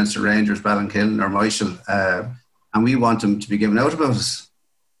Mount Leinster Rangers, Ballinkillen or Michael, and we want them to be given out about us.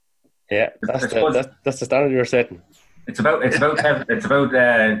 Yeah, that's the standard you're setting. It's about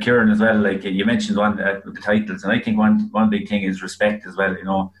Kieran as well. You mentioned one with the titles, and I think one big thing is respect as well.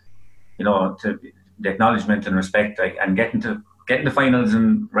 To the acknowledgement and respect, and getting the finals,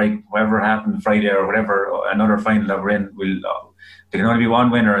 and whatever happened Friday or whatever, another final that we're in, there can only be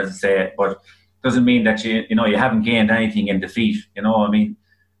one winner, as I say, but doesn't mean that you haven't gained anything in defeat.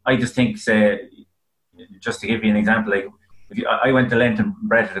 I just think, say, just to give you an example, I went the length and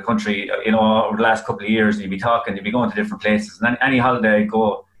breadth of the country, over the last couple of years, and you'd be going to different places, and any holiday I'd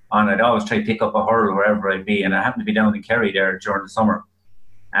go on, I'd always try to pick up a hurl wherever I'd be, and I happened to be down in Kerry there during the summer.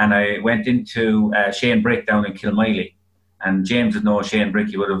 and I went into Shane Brick down in Kilmiley. And James would know Shane Brick.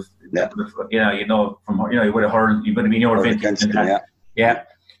 He would have, he would have heard. He would have been your vintage. Yeah.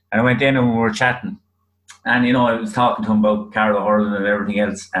 And I went in and we were chatting, and I was talking to him about Carlow hurling and everything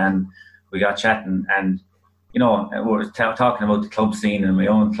else, and we got chatting, and we were talking about the club scene and my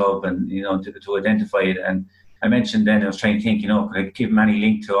own club, and to identify it. And I mentioned then I was trying to think, could I give him any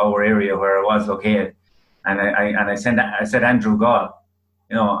link to our area where I was located? And I said Andrew Gall.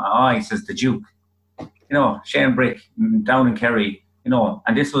 He says the Duke. Shane Brick down in Kerry,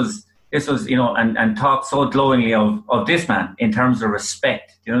 and this was, and talked so glowingly of this man in terms of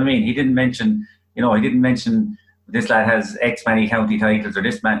respect. Do you know what I mean? He didn't mention this lad has X many county titles, or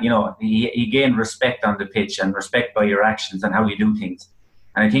this man, he gained respect on the pitch and respect by your actions and how you do things.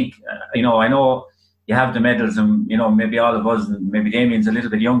 And I think, I know you have the medals, and, maybe all of us, and maybe Damien's a little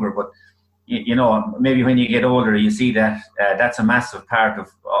bit younger, but maybe when you get older, you see that that's a massive part of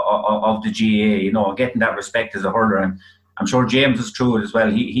the GAA. Getting that respect as a hurler, and I'm sure James was through it as well.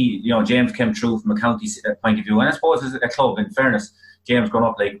 He James came through from a county point of view, and I suppose as a club, in fairness, James growing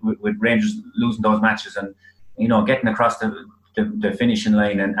up with Rangers losing those matches, and getting across the finishing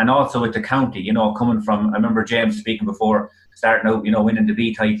line, and also with the county, coming from. I remember James speaking before, starting out, winning the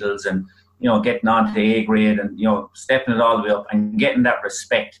B titles, and getting on to A grade, and stepping it all the way up and getting that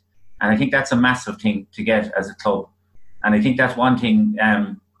respect. And I think that's a massive thing to get as a club. And I think that's one thing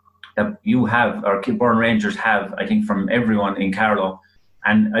that you have, or Kilburn Rangers have, I think, from everyone in Carlow.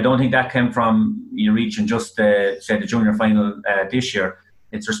 And I don't think that came from you reaching just, say, the junior final this year.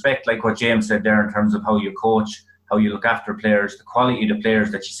 It's respect, like what James said there, in terms of how you coach, how you look after players, the quality of the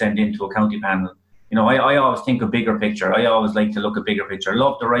players that you send into a county panel. I always think of bigger picture. I always like to look at bigger picture. I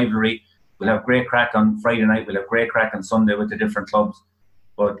love the rivalry. We'll have great crack on Friday night. We'll have great crack on Sunday with the different clubs.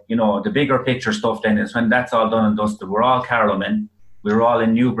 But, the bigger picture stuff then is when that's all done and dusted. We're all Carlow men. We were all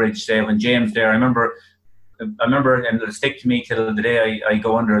in Newbridge, say, when James there. I remember, and it'll stick to me till the day I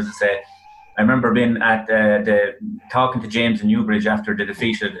go under, as I say. I remember being at talking to James in Newbridge after they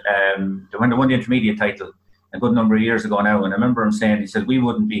defeated, when they won the intermediate title a good number of years ago now. And I remember him saying, he said, we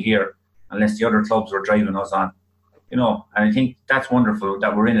wouldn't be here unless the other clubs were driving us on. And I think that's wonderful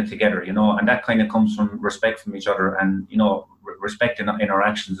that we're in it together, and that kind of comes from respect from each other, and, respect in our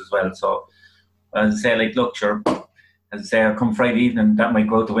actions as well. So, as I say, look, sure, as I say, I'll come Friday evening, that might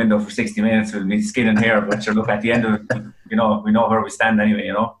go out the window for 60 minutes, we'll be skinning here, but sure, look, at the end of it, we know where we stand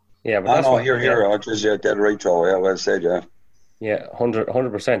anyway, Yeah, but here, just dead right, Joe. Yeah, well said, yeah. Yeah,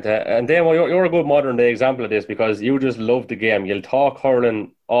 100%. And then you're a good modern day example of this, because you just love the game. You'll talk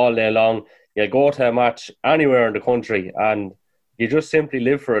hurling all day long. You'll go to a match anywhere in the country, and you just simply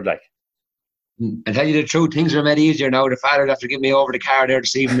live for it, like. And tell you the truth, things are made easier now. The father have to give me over the car there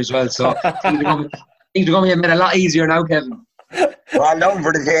this evening as well. So things are going to get made a lot easier now, Kevin. Well done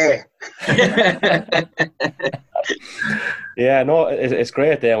for the day. Yeah, no, it's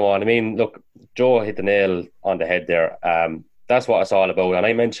great, Damon. I mean, look, Joe hit the nail on the head there. That's what it's all about. And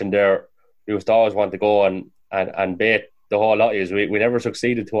I mentioned there, we used to always want to go and bait the whole lot of yous. We never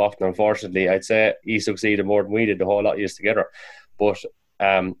succeeded too often, unfortunately. I'd say he succeeded more than we did, the whole lot of yous together. But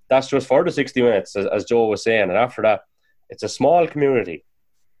that's just for the 60 minutes, as Joe was saying. And after that, it's a small community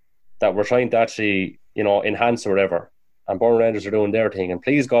that we're trying to actually, enhance or whatever. And Burn Rangers are doing their thing. And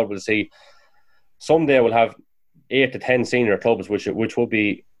please God, we'll see. Someday we'll have 8 to 10 senior clubs, which would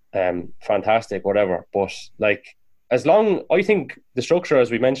be fantastic, whatever. But I think the structure, as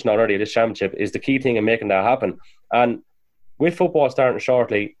we mentioned already, this championship is the key thing in making that happen. And with football starting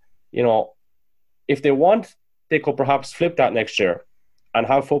shortly, if they want, they could perhaps flip that next year and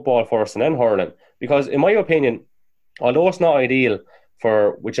have football first and then hurling. Because in my opinion, although it's not ideal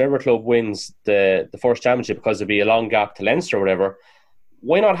for whichever club wins the first championship, because there'll be a long gap to Leinster or whatever,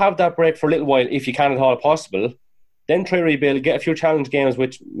 why not have that break for a little while if you can at all possible, then try to rebuild, get a few challenge games,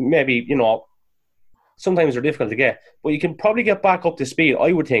 which maybe, sometimes they're difficult to get, but you can probably get back up to speed,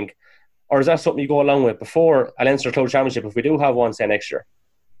 I would think. Or is that something you go along with before a Leinster Club Championship, if we do have one, say, next year?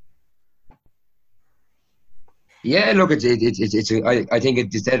 Yeah, look, I think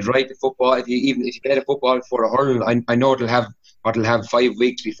it's dead right. The football, if you play the football for a hurling, I know it'll have 5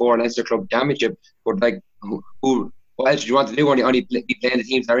 weeks before a Leinster Club Championship, but what else do you want to do when you only be playing the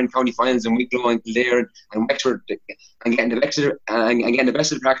teams that are in county finals and week long and Kildare and Wexford and getting the best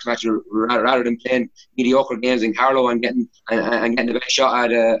of the practice matches rather than playing mediocre games in Carlow and getting the best shot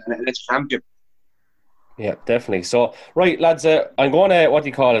at a Leinster Championship. Yeah, definitely. So, right, lads, I'm going to, what do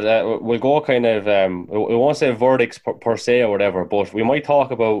you call it? We'll go kind of, we won't say verdicts per se or whatever, but we might talk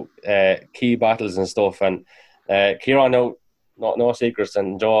about key battles and stuff. And Kieran, now, no secrets.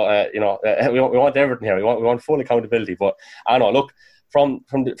 And Joe, we want everything here. We want full accountability. But I know, look, from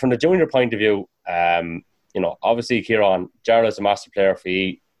the junior point of view, obviously Kieran, Jarlath's a master player for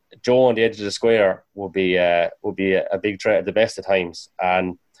you. Joe on the edge of the square would be a big threat at the best of times.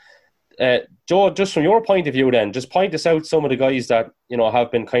 And Joe, just from your point of view then, just point us out some of the guys that,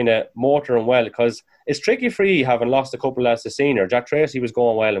 have been kind of motoring well, because it's tricky for you having lost a couple as a senior. Jack Tracy was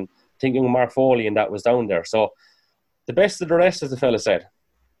going well, and thinking Mark Foley and that was down there. So the best of the rest, as the fella said.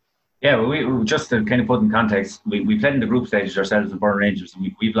 Yeah, well, we just to kind of put in context, we played in the group stages ourselves with Burn Rangers, and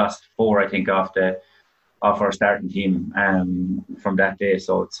we've lost 4, I think, off our starting team from that day.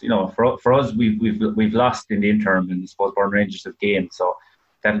 So it's for us, we've lost in the interim, and I suppose Burn Rangers have gained. So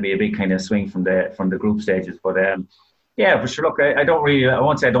that'll be a big kind of swing from the group stages. But for sure. Look, I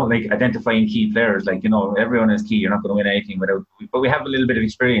won't say I don't like identifying key players. Like, everyone is key. You're not going to win anything without. But we have a little bit of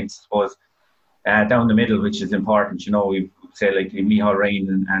experience, I suppose, down the middle, which is important. We say like Micheál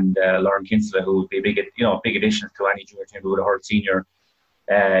Ryan and Lauren Kinsella, who would be big additions to any junior team who would have hurled senior,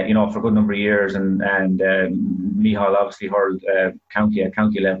 for a good number of years, and Micheál obviously hurled county at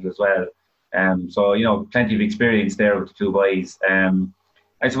county level as well. So plenty of experience there with the two boys.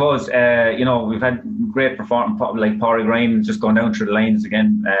 I suppose, we've had great performance, like Pádraig Ryan just going down through the lines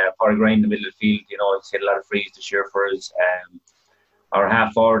again. Pádraig Ryan in the middle of the field, he's hit a lot of frees this year for us. Our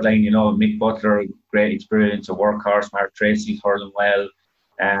half forward line, Mick Butler, great experience, a workhorse. Mark Tracy's hurling well.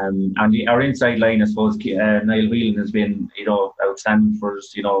 And our inside line, I suppose, Niall Whelan has been, outstanding for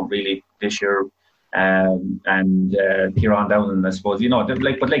us, really this year. And Kieran Downing, I suppose,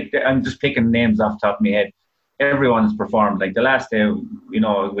 I'm just picking names off the top of my head. Everyone's performed. Like the last day, we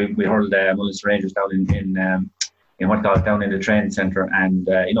hurled Mullins Rangers down in down in the training centre, and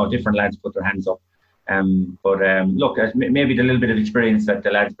different lads put their hands up. Look, maybe the little bit of experience that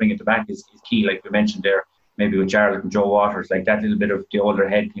the lads bring at the back is key. Like we mentioned there, maybe with Jarlath and Joe Waters, like that little bit of the older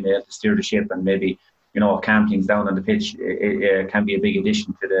head can help to steer the ship, and maybe calm things down on the pitch. It can be a big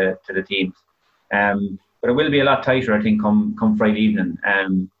addition to the teams. But it will be a lot tighter, I think, come Friday evening.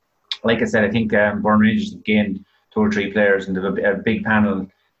 Like I said, I think Burn Rangers have gained 2 or 3 players and a big panel.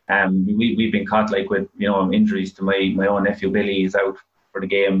 We've been caught like with injuries to my own nephew Billy is out for the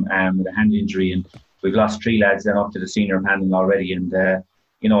game with a hand injury, and we've lost 3 lads then up to the senior panel already. And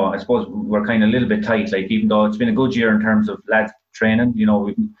I suppose we're kind of a little bit tight. Like even though it's been a good year in terms of lads training,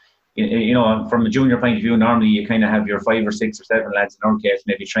 from a junior point of view, normally you kind of have your 5 or 6 or 7 lads in our case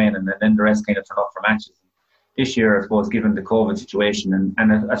maybe training, and then the rest kind of turn up for matches. This year, I suppose, given the COVID situation,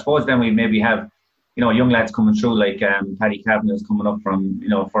 and I suppose then we maybe have, young lads coming through like Paddy Kavanagh's coming up from,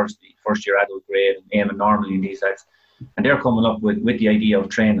 first year adult grade, and Eamon Normally and these lads, and they're coming up with the idea of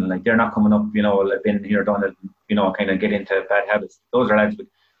training. Like they're not coming up, like been here, done it, kind of get into bad habits. Those are lads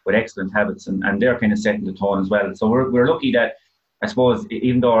with excellent habits, and they're kind of setting the tone as well. So we're lucky that, I suppose,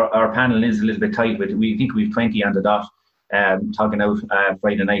 even though our panel is a little bit tight, we think we've 20 on the dot, talking out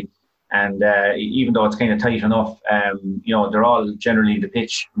Friday night. And even though it's kind of tight enough, they're all generally in the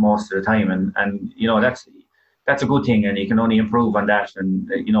pitch most of the time, and that's a good thing, and you can only improve on that.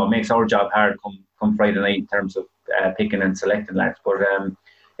 And it makes our job hard come Friday night in terms of picking and selecting lads. But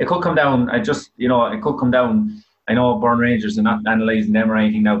it could come down. It could come down. I know Burn Rangers are not analysing them or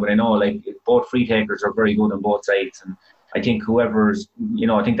anything now, but I know like both free takers are very good on both sides, and I think whoever's,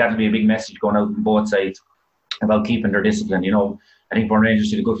 I think that'll be a big message going out on both sides about keeping their discipline. I think Burn Rangers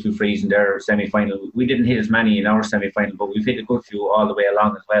did a good few frees in their semi-final. We didn't hit as many in our semi-final, but we've hit a good few all the way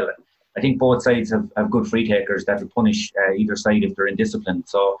along as well. And I think both sides have good free takers that will punish either side if they're in discipline.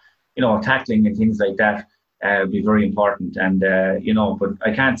 So, tackling and things like that will be very important. And, but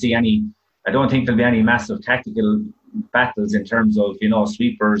I can't see I don't think there'll be any massive tactical battles in terms of,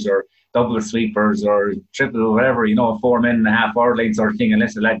 sweepers or double sweepers or triple or whatever, 4 men and a half hour line sort of thing,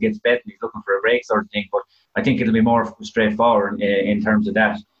 unless the lad gets bet and he's looking for a break sort of thing. But I think it'll be more straightforward in terms of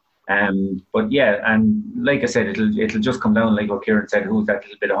that. But yeah, and like I said, it'll just come down, like what Kieran said, who's that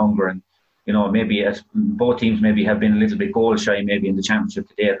little bit of hunger, and maybe both teams maybe have been a little bit goal shy maybe in the championship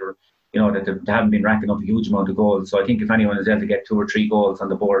to date, or that they haven't been racking up a huge amount of goals. So I think if anyone is able to get 2 or 3 goals on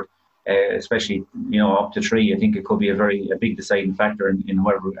the board, especially up to 3, I think it could be a big deciding factor in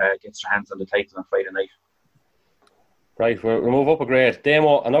whoever gets their hands on the title on Friday night. Right, we'll move up a grade.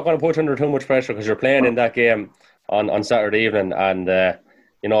 Damo, I'm not going to put you under too much pressure because you're playing in that game on Saturday evening, and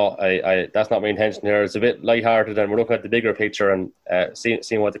I that's not my intention here. It's a bit lighthearted, and we're looking at the bigger picture and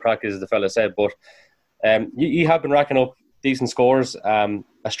seeing what the crack is, as the fella said. But you have been racking up decent scores, a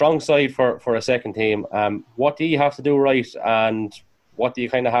strong side for a second team. What do you have to do right, and what do you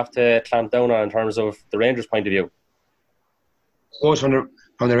kind of have to clamp down on in terms of the Rangers' point of view? I suppose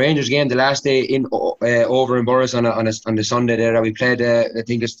from the Rangers game the last day in over in Borris on the Sunday there that we played. I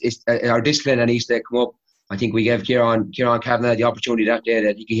think it's our discipline that needs to come up. I think we gave Kieran Kavanagh the opportunity that day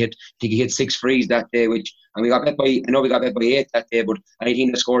that he hit 6 frees that day, and we got bet by 8 that day, but any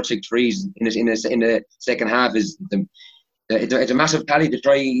team that scored 6 frees in the second half is it's a massive tally to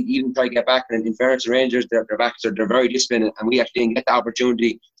try to get back. And in fairness to Rangers, their backs they're very disciplined, and we actually didn't get the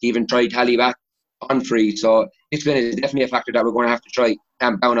opportunity to even try tally back on free. So discipline is definitely a factor that we're going to have to try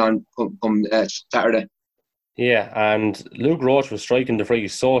clamp down on come Saturday. Yeah, and Luke Roach was striking the free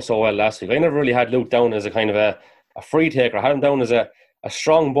so well last week. I never really had Luke down as a kind of a free taker. I had him down as a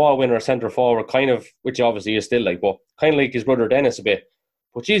strong ball winner, centre forward, kind of, which obviously is still like, but kind of like his brother Dennis a bit.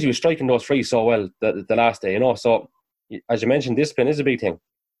 But geez, he was striking those frees so well the last day, So as you mentioned, discipline is a big thing.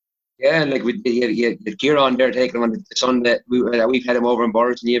 Yeah, like you have Kieran there taking him on the Sunday we've had him over in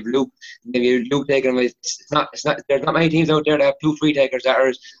Borris, and you have Luke taking him. It's not. There's not many teams out there that have 2 free takers that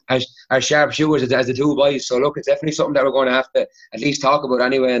are as sharp shooters as the 2 boys. So look, it's definitely something that we're going to have to at least talk about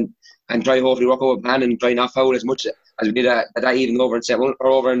anyway, and try hopefully work out a plan and try not foul as much as we did at that evening over in St. or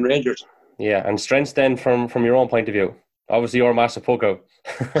over in Rangers. Yeah, and strengths then from your own point of view. Obviously, you're a massive puck out.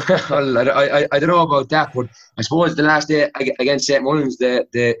 Well, I don't know about that, but I suppose the last day against St. Mullins,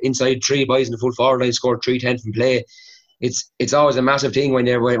 the inside 3 boys in the full forward line scored 3-10 from play. It's always a massive thing when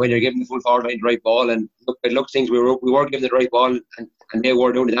you're giving the full forward line the right ball, and it looks things we were giving the right ball, and they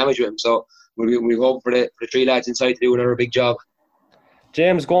were doing the damage with him. So we hope for the 3 lads inside to do another big job.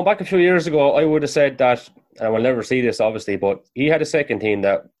 James, going back a few years ago, I would have said that, and we'll never see this obviously, but he had a second team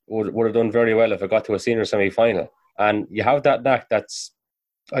that would have done very well if it got to a senior semi-final. And you have that knack that's,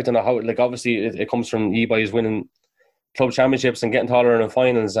 I don't know how, like obviously it comes from you boys winning club championships and getting taller in the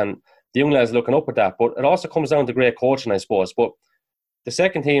finals, and the young lads looking up at that. But it also comes down to great coaching, I suppose. But the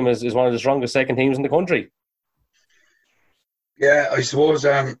second team is one of the strongest second teams in the country. Yeah, I suppose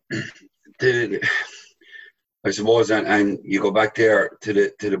and you go back there to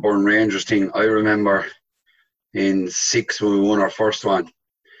the Burn Rangers thing. I remember in 6 when we won our first one,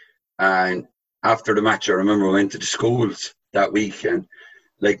 and after the match, I remember we went to the schools that week, and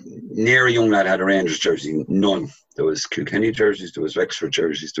like near a young lad had a Rangers jersey, none. There was Kilkenny jerseys, there was Wexford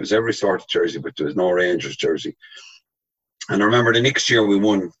jerseys, there was every sort of jersey, but there was no Rangers jersey. And I remember the next year we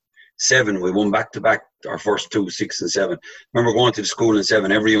won 7. We won back to back our first 2, 6 and 7. I remember going to the school in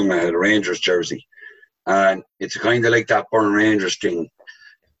 7, every young lad had a Rangers jersey. And it's kind of like that Burn Rangers thing.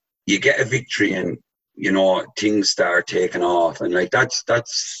 You get a victory and, things start taking off. And like that's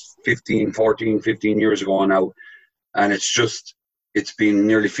 15 years ago now, and it's been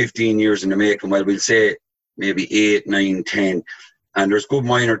nearly 15 years in the making. Well, we'll say maybe 8, 9, 10, and there's good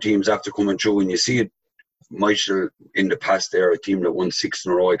minor teams after coming through, and you see it. Michael in the past there, a team that won 6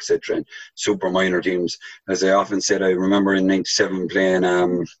 in a row, etc., and super minor teams. As I often said, I remember in '97 playing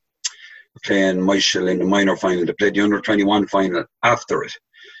Michael in the minor final. They played the under-21 final after it.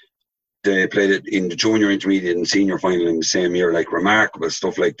 They played it in the junior, intermediate and senior final in the same year. Like, remarkable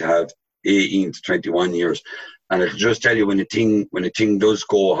stuff, like to have 18 to 21 years. And it'll just tell you when a thing does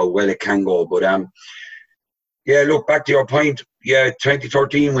go, how well it can go. But yeah, look, back to your point. Yeah,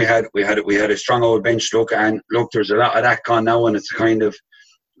 2013 we had a strong old bench, look, and look, there's a lot of that gone now, and it's kind of,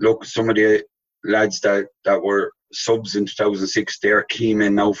 look, some of the lads that were subs in 2006, they're key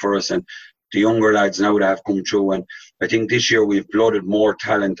men now for us, and the younger lads now that have come through. And I think this year we've blooded more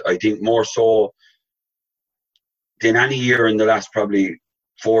talent. I think more so than any year in the last probably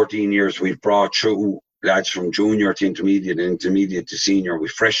 14 years, we've brought through lads from junior to intermediate and intermediate to senior. We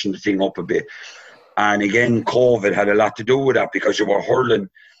freshened the thing up a bit. And again, COVID had a lot to do with that, because you were hurling.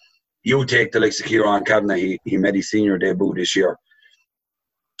 You take the likes of Kieran Kavanagh, he made his senior debut this year.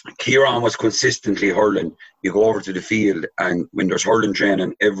 Kieran was consistently hurling. You go over to the field, and when there's hurling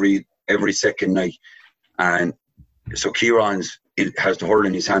training every second night, and so Kieran's has the hurling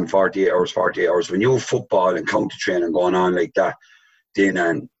in his hand 48 hours. When you have football and county training going on like that, then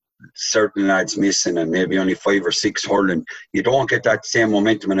and certain lads missing and maybe only 5 or 6 hurling, you don't get that same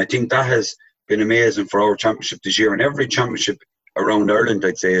momentum. And I think that has been amazing for our championship this year, and every championship around Ireland,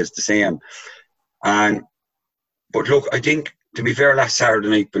 I'd say, is the same. But look, I think, to be fair, last Saturday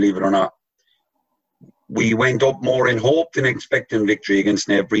night, believe it or not, we went up more in hope than expecting victory against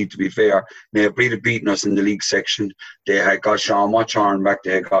Nave Breed, to be fair. Nave Breed had beaten us in the league section. They had got Sean Watchorn back,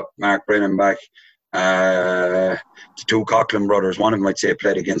 they had got Mark Brennan back. The 2 Coughlin brothers, one of them, I'd say,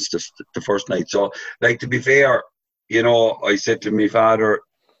 played against us the first night. So, like, to be fair, I said to my father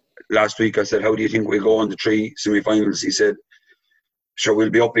last week, I said, how do you think we'll go in the 3 semi-finals? He said, sure, we'll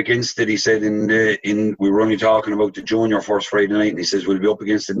be up against it. He said, we were only talking about the junior first Friday night, and he says, we'll be up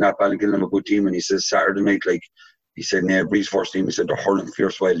against it in that Ballygilnam, a good team. And he says, Saturday night, like, he said, "No, Breeze first team." He said they're hurling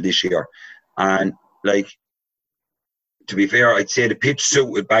fierce wild this year, and like, to be fair, I'd say the pitch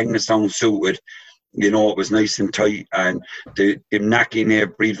suited, Bagnallstown suited. You know, it was nice and tight, and the knocking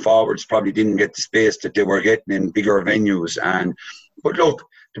Breed forwards probably didn't get the space that they were getting in bigger venues. But look,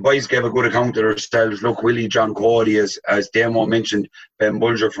 the boys gave a good account of themselves. Look, Willie, John Cody, as Damo mentioned, Ben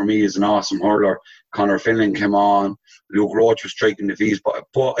Bulger for me is an awesome hurler. Connor Finlan came on. Luke Roach was striking the fees.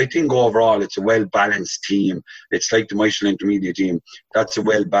 But I think overall it's a well-balanced team. It's like the Michael Intermediate team. That's a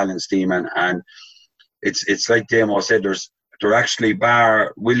well-balanced team. And it's like Damo said, they're actually,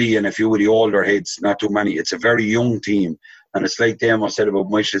 bar Willie and a few of the older heads, not too many. It's a very young team. And it's like Damo said about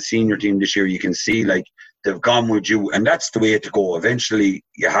Michael's senior team this year. You can see, like, they've gone with you, and that's the way to go. Eventually,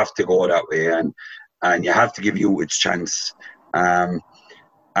 you have to go that way, and you have to give you its chance.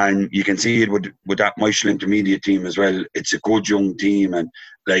 And you can see it with that Michael Intermediate team as well. It's a good young team, and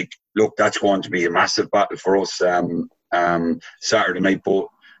like, look, that's going to be a massive battle for us Saturday night. But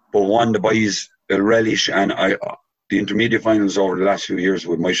one, the boys will relish, and the intermediate finals over the last few years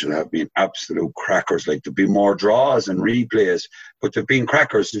with Michael have been absolute crackers. Like, there've been more draws and replays, but they've been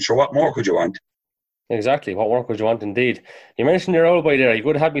crackers. And sure, what more could you want? Exactly. What work would you want, indeed? You mentioned your old boy there. You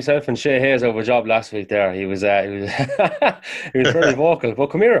could have had myself and Shea Hayes over a job last week there. He was he was very vocal. But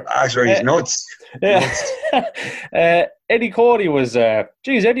come here. That's right, he's nuts. Yeah. Eddie Cody was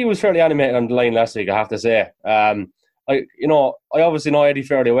Eddie was fairly animated on the line last week, I have to say. I obviously know Eddie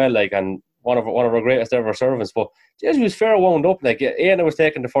fairly well, like, and one of our greatest ever servants, but he was fair wound up. Like, Ian was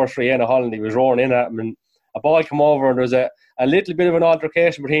taking the first free in Holland, he was roaring in at him, and a ball came over, and there was a little bit of an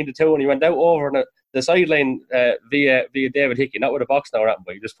altercation between the two, and he went out over the sideline via David Hickey, not with a box now or anything,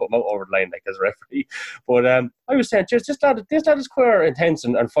 but he just put him out over the line, like, as a referee. But I was saying, this lad is quite intense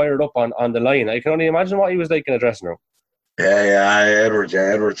and fired up on the line. I can only imagine what he was like in a dressing room. Yeah,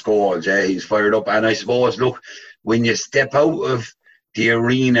 Edwards goals, he's fired up. And I suppose, look, when you step out of the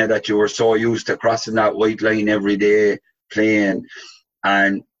arena that you were so used to crossing that white line every day, playing,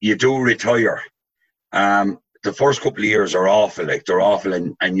 and you do retire, the first couple of years are awful, like, they're awful,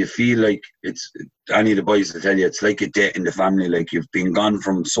 and you feel like it's, any of the boys will tell you, it's like a death in the family. Like, you've been gone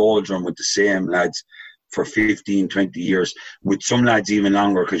from soldiering with the same lads for 15, 20 years, with some lads even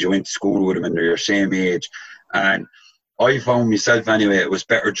longer, because you went to school with them and they're your same age. And I found myself, anyway, it was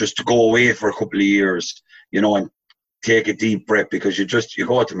better just to go away for a couple of years, you know, and take a deep breath, because you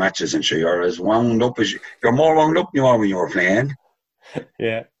go to matches and sure, you're as wound up as you're more wound up than you are when you're playing.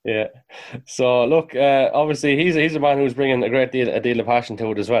 Yeah. So look, obviously he's a man who's bringing a deal of passion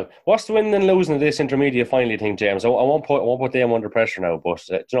to it as well. What's the winning and losing of this intermediate final, you think, James? I won't put them under pressure now, but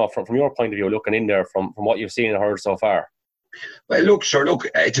from your point of view, looking in there from what you've seen and heard so far. Well, look,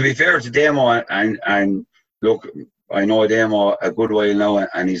 to be fair to Damo, and look, I know Damo a good while now,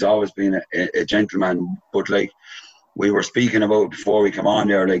 and he's always been a gentleman. But like we were speaking about before we come on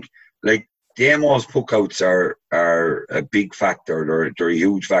there, like Damo's puckouts are a big factor. They're a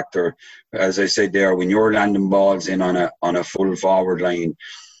huge factor. As I said there, when you're landing balls in on a full forward line,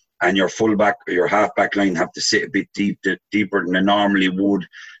 and your fullback or your halfback line have to sit a bit deeper than they normally would,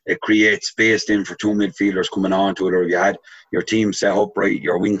 it creates space then for two midfielders coming onto it. Or if you had your team set up right,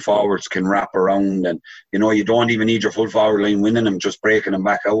 your wing forwards can wrap around, and you don't even need your full forward line winning them, just breaking them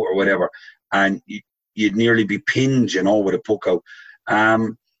back out or whatever, and you'd nearly be pinned, with a puck out.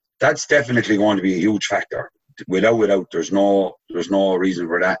 That's definitely going to be a huge factor. Without, there's no reason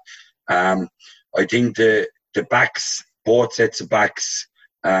for that. I think the backs, both sets of backs,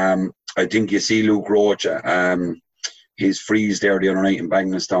 I think you see Luke Roach, his freeze there the other night in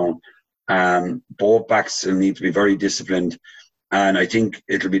Bagnallstown. Both backs will need to be very disciplined, and I think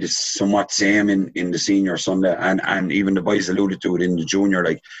it'll be the somewhat same in the senior Sunday, and even the boys alluded to it in the junior.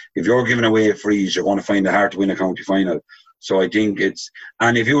 Like, if you're giving away a freeze, you're going to find it hard to win a county final. So I think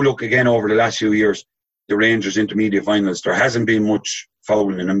and if you look again over the last few years, the Rangers intermediate finals, there hasn't been much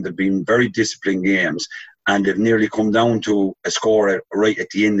fouling in them. They've been very disciplined games, and they've nearly come down to a score right at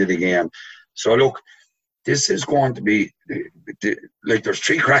the end of the game. So look, this is going to be like, there's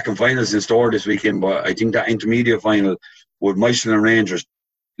 3 cracking finals in store this weekend, but I think that intermediate final with Michael and Rangers,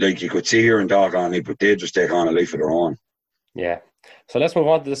 like, you could sit here and talk on it, but they just take on a life of their own. Yeah. So let's move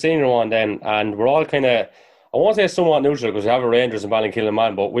on to the senior one then, and we're all kind of, I won't say somewhat neutral, because we have a Rangers and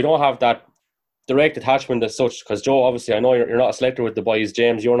Ballinkillen, but we don't have that direct attachment as such, because Joe, obviously, I know you're not a selector with the boys.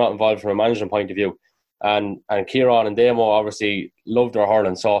 James, you're not involved from a management point of view, and Kieran and Damo obviously love their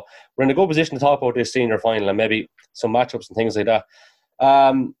hurling. So we're in a good position to talk about this senior final and maybe some matchups and things like that.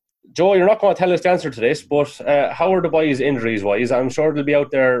 Joe, you're not going to tell us the answer to this, but how are the boys injuries-wise? I'm sure they'll be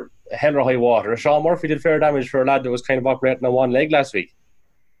out there hell or high water. Sean Murphy did fair damage for a lad that was kind of operating on one leg last week.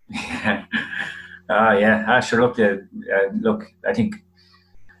 Yeah. Sure. Look, I think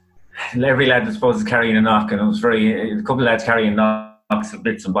every lad, I suppose, is carrying a knock, and it was a couple of lads carrying knocks,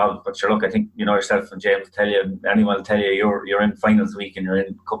 bits and bobs. But sure, look, I think yourself and James will tell you, anyone will tell you, you're in finals week and you're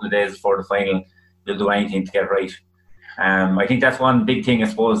in a couple of days before the final. You'll do anything to get right. I think that's one big thing, I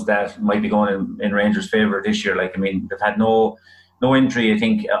suppose, that might be going in Rangers' favour this year. Like, I mean, they've had no injury, I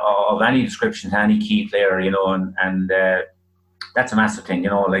think, of any description to any key player, and that's a massive thing,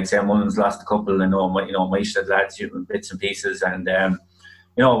 like say Mullins lost a couple, and Maisha lads bits and pieces, and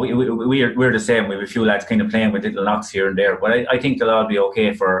we're the same. We have a few lads kind of playing with little knocks here and there, but I think they'll all be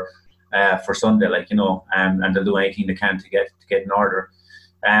okay for Sunday, and they'll do anything they can to get in order.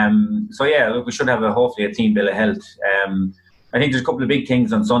 So yeah, look, we should have hopefully a team bill of health. I think there's a couple of big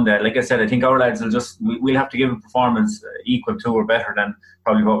things on Sunday. Like I said, I think our lads we'll have to give a performance equal to or better than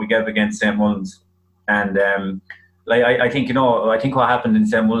probably what we gave against St. Mullins. And I think what happened in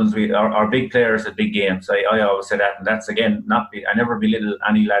St. Mullins, our big players had big games. I always say that, and that's again I never belittle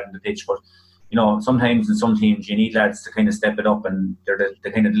any lad in the pitch, but sometimes in some teams you need lads to kind of step it up, and they're the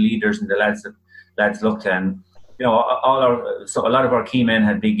kind of the leaders and the lads that lads look to. And a lot of our key men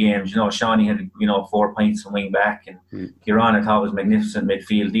had big games. Shawnee had 4 points from wing back, and Kieran I thought was magnificent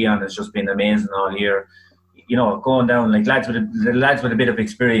midfield. Dion has just been amazing all year. Going down like lads with a bit of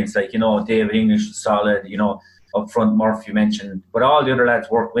experience, like David English was solid. Up front, Murphy you mentioned, but all the other lads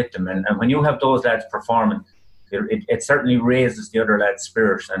work with them, and when you have those lads performing, it certainly raises the other lads'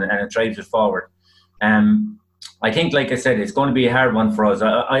 spirit and it drives it forward. I think, like I said, it's going to be a hard one for us.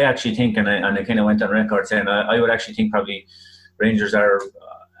 I actually think, and I kind of went on record saying I would actually think probably Rangers are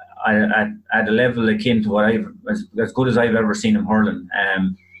at a level akin to what as good as I've ever seen them hurling.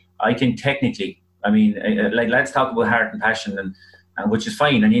 I think technically, I mean, like lads talk about heart and passion, and which is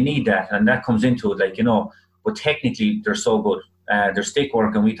fine, and you need that, and that comes into it, but technically they're so good. Their stick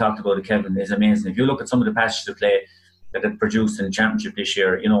work, and we talked about it, Kevin, is amazing. If you look at some of the passes they play that they've produced in the championship this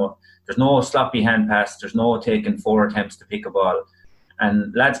year, there's no sloppy hand pass, there's no taking 4 attempts to pick a ball.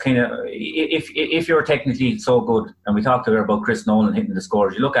 And lads kind of, if you're technically so good, and we talked about Chris Nolan hitting the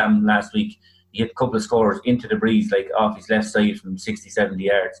scores, you look at him last week, he hit a couple of scores into the breeze, like off his left side from 60, 70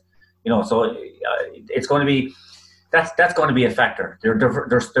 yards. So it's going to be, that's going to be a factor.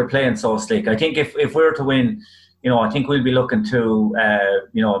 They're playing so slick. I think if we're to win, I think we'll be looking to,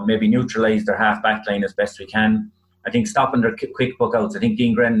 maybe neutralise their half-back line as best we can. I think stopping their quick puck-outs. I think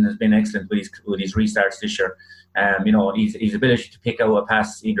Dean Grennan has been excellent with his restarts this year. His ability to pick out a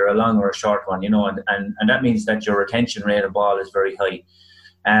pass, either a long or a short one, and that means that your retention rate of ball is very high.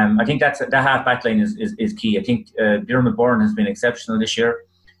 I think that half-back line is key. I think Diarmuid Byrne has been exceptional this year.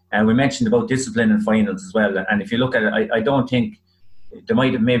 And we mentioned about discipline in finals as well. And if you look at it, I don't think they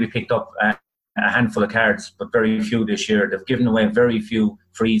might have maybe picked up a handful of cards, but very few this year. They've given away very few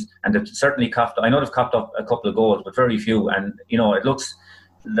frees, and they've certainly coughed up a couple of goals, but very few. And it looks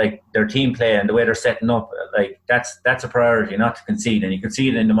like their team play and the way they're setting up, like that's a priority, not to concede. And you can see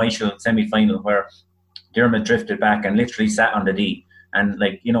it in the Michael semi-final where Diarmuid drifted back and literally sat on the D, and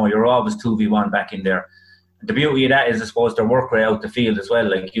you're always 2v1 back in there. The beauty of that is, I suppose, their work rate out the field as well.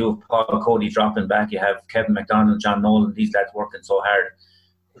 Like you have Paul Cody dropping back, you have Kevin McDonald, John Nolan, these lads working so hard.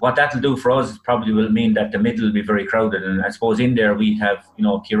 What that'll do for us probably will mean that the middle will be very crowded, and I suppose in there we have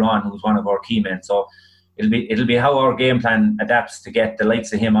Kieran, who's one of our key men. So it'll be how our game plan adapts to get the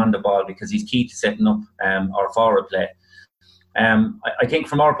likes of him on the ball, because he's key to setting up our forward play. I think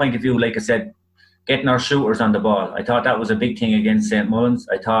from our point of view, like I said, getting our shooters on the ball, I thought that was a big thing against St. Mullins.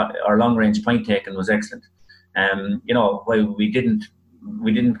 I thought our long range point taking was excellent. While we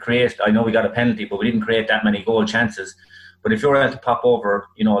didn't create, I know we got a penalty, but we didn't create that many goal chances. But if you were able to pop over,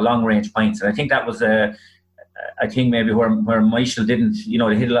 long range points, and I think that was I think maybe where Michael didn't,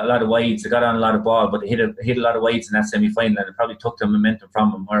 they hit a lot of wides, they got on a lot of ball, but they hit a lot of wides in that semi-final, and it probably took the momentum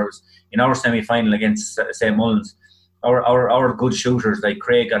from them. Whereas in our semi-final against St. Mullins, our good shooters, like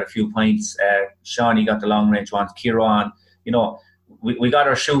Craig got a few points, Shawnee got the long range ones, Kieran, we got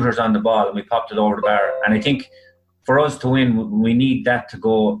our shooters on the ball and we popped it over the bar. And I think for us to win, we need that to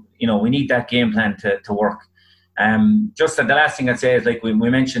go, we need that game plan to work. Just the last thing I'd say is, like we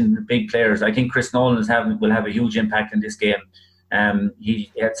mentioned big players, I think Chris Nolan will have a huge impact in this game.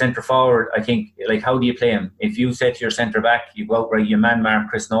 He at centre forward, I think, like, how do you play him? If you say to your centre back, you go out right, you man mark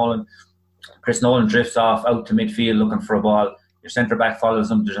Chris Nolan drifts off out to midfield looking for a ball, your centre back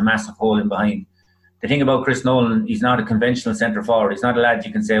follows him, there's a massive hole in behind. The thing about Chris Nolan, he's not a conventional centre forward. He's not a lad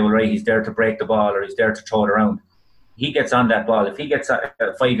you can say, well, right, he's there to break the ball or he's there to throw it around. He gets on that ball. If he gets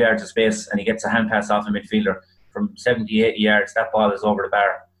 5 yards of space and he gets a hand pass off a midfielder from 70, 80 yards, that ball is over the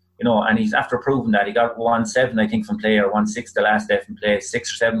bar. And he's after proving that. He got 1-7, I think, from play, or 1-6 the last day from play,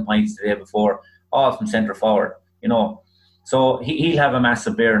 6 or 7 points the day before. all from centre forward, So he'll have a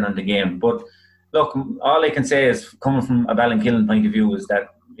massive bearing on the game. But look, all I can say is, coming from a Ballinkillen point of view, is that,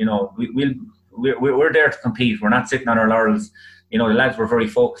 we're there to compete. We're not sitting on our laurels. The lads were very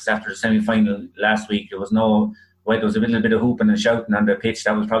focused after the semi-final last week. There was a little bit of hooping and shouting on the pitch.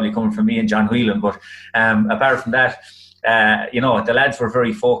 That was probably coming from me and John Whelan. But apart from that, the lads were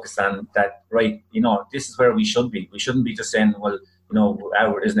very focused on that, right, this is where we should be. We shouldn't be just saying, well,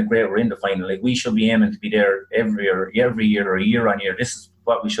 isn't it great we're in the final? Like, we should be aiming to be there every year or year on year. This is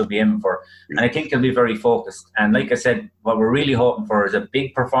what we should be aiming for. And I think they'll be very focused. And like I said, what we're really hoping for is a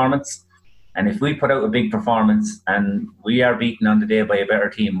big performance. And if we put out a big performance and we are beaten on the day by a better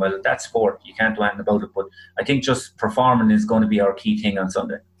team, well, that's sport. You can't do anything about it. But I think just performing is going to be our key thing on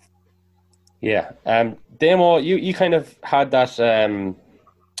Sunday. Yeah. Damo, you kind of had that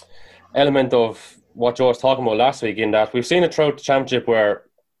element of what Joe was talking about last week, in that we've seen it throughout the championship where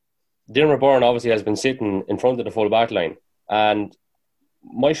Diarmuid Byrne obviously has been sitting in front of the full back line. And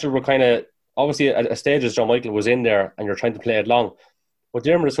Michael were kind of, obviously at stages, John Michael was in there and you're trying to play it long. But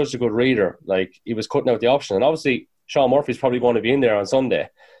Diarmuid is such a good reader. Like, he was cutting out the option. And obviously, Sean Murphy's probably going to be in there on Sunday.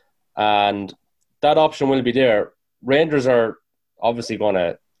 And that option will be there. Rangers are obviously going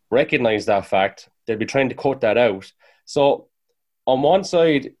to recognise that fact. They'll be trying to cut that out. So, on one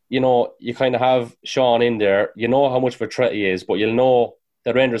side, you kind of have Sean in there. You know how much of a threat he is, but you'll know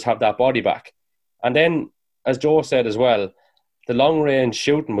the Rangers have that body back. And then, as Joe said as well, the long-range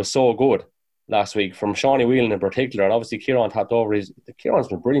shooting was so good last week from Shawnee Whelan in particular, and obviously Kieran tapped over Kieran's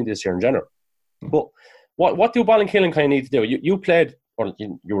been brilliant this year in general. But what do Ballinkillen kind of need to do? You played, or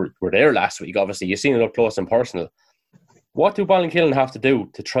you were there last week, obviously. You've seen it up close and personal. What do Ballinkillen have to do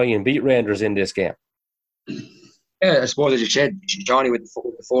to try and beat Rangers in this game? Yeah, I suppose, as you said, Johnny with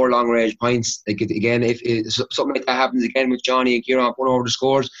the four long-range points. Like, again, if something like that happens again with Johnny and Kieran putting over the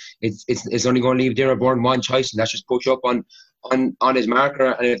scores, it's only going to leave Diarmuid Byrne one choice, and that's just push up on his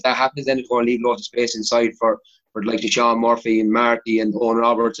marker. And if that happens, then it's going to leave lots of space inside for like Sean Murphy and Marty and Owen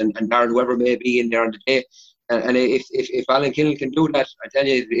Roberts and Darren, whoever may be in there on the day. And if Ballinkillen can do that, I tell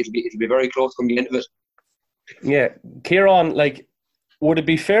you, it'll be very close come the end of it. Yeah, Kieran, would it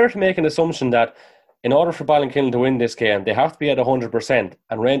be fair to make an assumption that in order for Ballinkillen to win this game, they have to be at 100%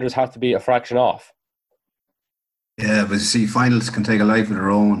 and Rangers have to be a fraction off? Yeah, but see, finals can take a life of their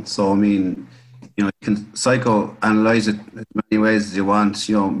own. So, I mean, you can psychoanalyze it as many ways as you want.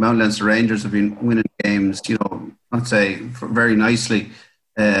 Mount Leinster Rangers have been winning games, I'd say very nicely.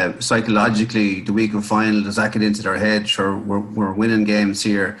 Psychologically, the week of final, does that get into their head? Sure, we're winning games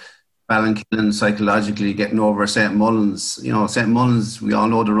here. Ballinkillen psychologically getting over St. Mullins. St. Mullins, we all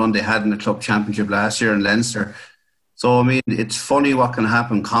know the run they had in the club championship last year in Leinster. So, I mean, it's funny what can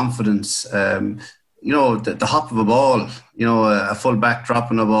happen. Confidence, the hop of a ball, a full back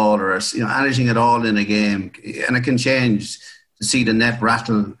dropping a ball, or anything at all in a game, and it can change. To see the net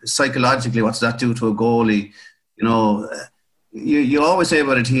rattle psychologically, what's that do to a goalie? You always say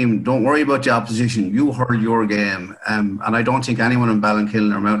about a team, don't worry about the opposition, you hurl your game. And I don't think anyone in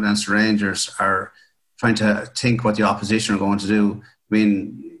Ballinkillen or Mount Leinster Rangers are trying to think what the opposition are going to do. I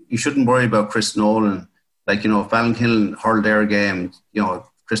mean, you shouldn't worry about Chris Nolan. If Ballinkillen hurl their game,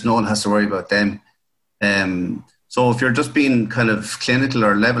 Chris Nolan has to worry about them. So if you're just being kind of clinical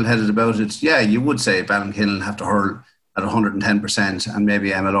or level-headed about it, yeah, you would say Ballinkillen have to hurl at 110% and maybe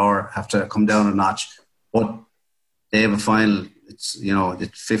MLR have to come down a notch. But they have a final, it's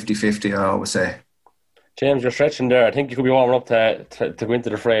 50-50, I always say. James, you're stretching there. I think you could be warming up to go into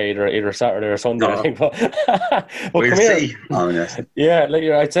the fray either Saturday or Sunday. No. I think. But we'll see. Oh, yes. Yeah,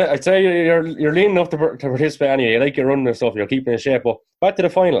 I'd say you're leaning enough to participate anyway. You like your running and stuff. You're keeping in shape. But back to the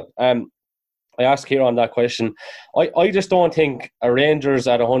final. I asked Kieran that question. I just don't think a Rangers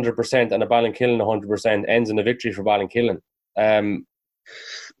at 100% and a Ballinkillen 100% ends in a victory for Ballinkillen.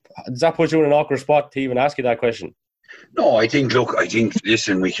 Does that put you in an awkward spot to even ask you that question? No,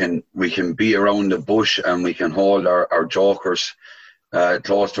 listen, we can be around the bush and we can hold our jokers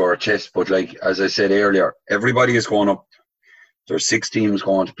close to our chest. But as I said earlier, everybody is going up. There's 6 teams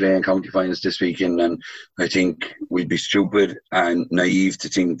going to play in county finals this weekend, and I think we'd be stupid and naive to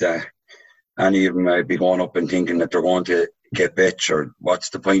think that any of them might be going up and thinking that they're going to get bet, or what's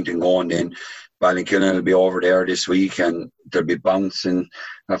the point in going then? Ballinkillen will be over there this week and they'll be bouncing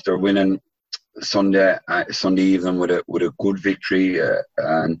after winning Sunday evening with a good victory,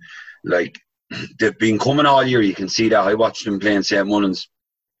 and they've been coming all year. You can see that. I watched them playing St. Mullins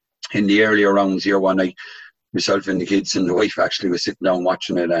in the earlier rounds here one night. Myself and the kids and the wife actually was sitting down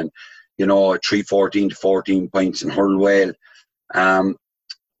watching it, and 3-14 to 14 points and hurl well.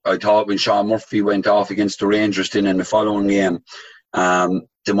 I thought when Sean Murphy went off against the Rangers then in the following game,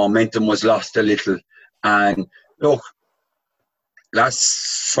 The momentum was lost a little. And look,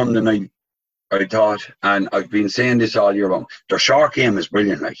 last Sunday night, I thought, and I've been saying this all year long, their short game is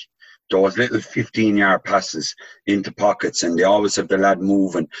brilliant. Like those little 15-yard passes into pockets, and they always have the lad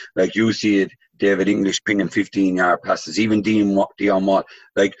moving. Like you see it, David English pinging 15-yard passes, even Dion Watt.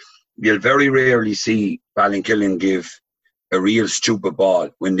 Like you'll very rarely see Ballinkillen give a real stupid ball.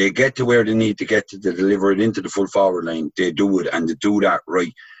 When they get to where they need to get to deliver it into the full forward line, they do it, and they do that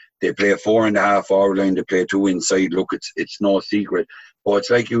right. They play a 4.5 forward line, they play 2 inside. Look, it's no secret. But it's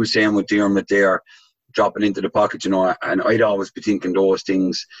like you were saying with Dermot there, dropping into the pocket, and I'd always be thinking those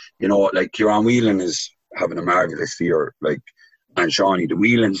things, like Kieran Whelan is having a marvellous year, like, and Shawnee, the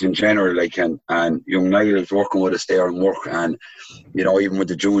Whelans in general, like, and young Niall's working with us there and work, and, even with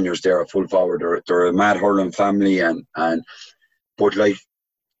the juniors there, full forward, they're a mad hurling family, but like,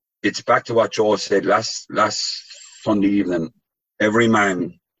 it's back to what Joe said last Sunday evening, every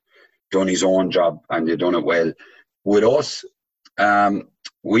man done his own job, and they done it well. With us,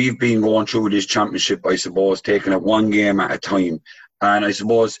 we've been going through this championship, I suppose, taking it one game at a time. And I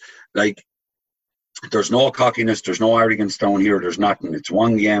suppose, like, there's no cockiness, there's no arrogance down here, there's nothing. It's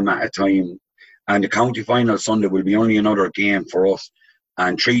one game at a time. And the county final Sunday will be only another game for us.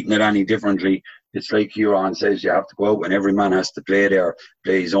 And treating it any differently, it's like Kieran says, you have to go out and every man has to play there,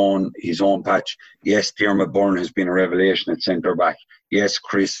 play his own patch. Yes, Dermot Byrne has been a revelation at centre back. Yes,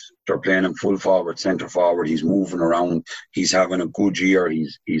 Chris, they're playing him full forward, centre forward. He's moving around. He's having a good year.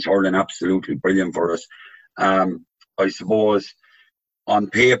 He's hurling absolutely brilliant for us. I suppose on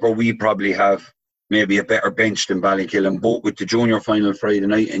paper we probably have maybe a better bench than Ballinkillen, but with the junior final Friday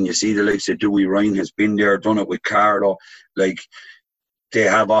night, and you see the likes of Dewey Ryan has been there, done it with Carlow, like, they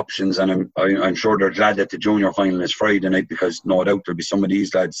have options, and I'm sure they're glad that the junior final is Friday night, because no doubt there'll be some of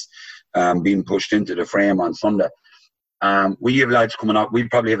these lads being pushed into the frame on Sunday. We have lads coming up. We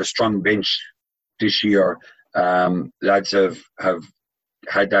probably have a strong bench this year. Lads have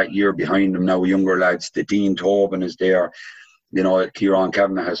had that year behind them now, younger lads. The Dean Tobin is there. Kieran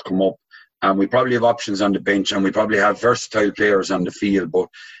Kavanagh has come up. And we probably have options on the bench, and we probably have versatile players on the field. But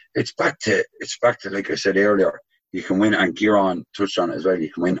it's back to like I said earlier, you can win, and Kieran touched on it as well,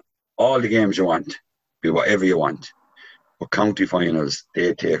 you can win all the games you want, be whatever you want. But county finals,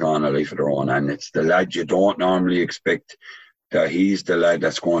 they take on a life of their own, and it's the lad you don't normally expect that he's the lad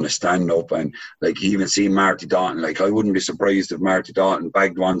that's going to stand up. And like, you even see Marty Doughton, like, I wouldn't be surprised if Marty Doughton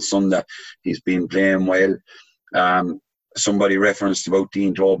bagged one Sunday. He's been playing well. Somebody referenced about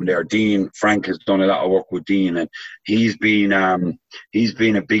Dean Tobin there. Frank has done a lot of work with Dean, and he's been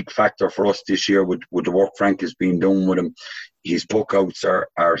a big factor for us this year with the work Frank has been doing with him. His bookouts are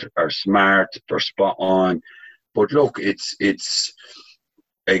smart, they're spot on. But look, it's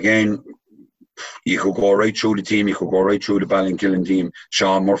again, you could go right through the team, you could go right through the Ballinkillen team.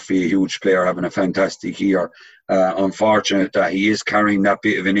 Sean Murphy, a huge player, having a fantastic year. Unfortunate that he is carrying that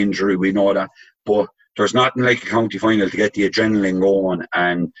bit of an injury, we know that, but there's nothing like a county final to get the adrenaline going,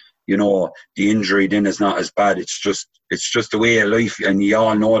 and the injury then is not as bad. It's just the way of life, and you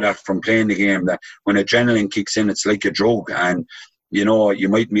all know that from playing the game, that when adrenaline kicks in, it's like a drug. And you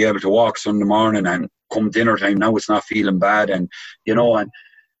might be able to walk Sunday morning, and come dinner time now it's not feeling bad. And and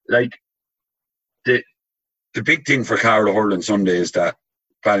like the big thing for Carlow Hurling Sunday is that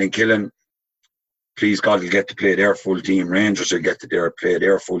Ballinkillen, please God, will get to play their full team. Rangers will get to play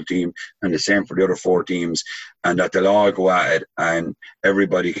their full team, and the same for the other 4 teams, and that they'll all go at it, and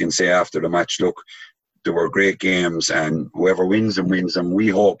everybody can say after the match, look, there were great games, and whoever wins them wins them. We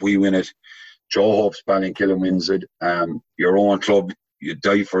hope we win it. Joe hopes Ballinkillen wins it. Your own club, you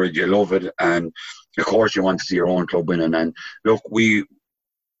die for it, you love it, and of course you want to see your own club winning. And look,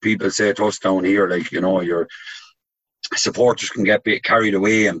 people say to us down here, like, your supporters can get a bit carried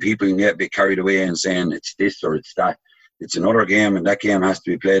away, and people can get a bit carried away and saying it's this or it's that. It's another game, and that game has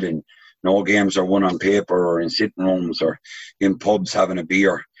to be played in. No games are won on paper or in sitting rooms or in pubs having a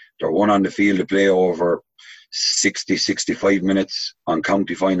beer. They're won on the field to play over 60, 65 minutes on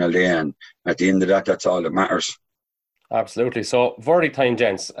county final day, and at the end of that, that's all that matters. Absolutely. So, verdict time,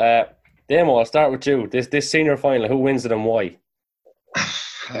 gents. Damo, I'll start with you. This senior final, who wins it and why?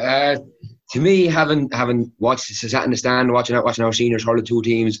 To me, having watched, sat in the stand, watching our seniors hurl the 2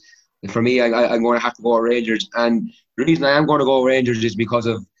 teams, for me, I'm going to have to go with Rangers. And the reason I am going to go with Rangers is because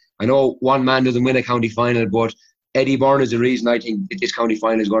of, I know one man doesn't win a county final, but Eddie Byrne is the reason I think that this county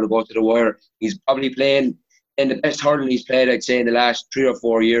final is going to go to the wire. He's probably playing in the best hurling he's played, I'd say, in the last 3 or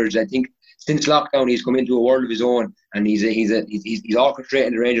 4 years. I think since lockdown, he's come into a world of his own, and he's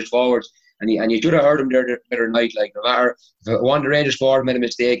orchestrating the Rangers forwards. And you should have heard him there the other night. Like, no matter if one of the Rangers forward made a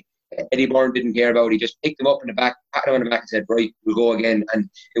mistake, Eddie Byrne didn't care about. He just picked him up in the back, patted him on the back, and said, "Right, we'll go again." And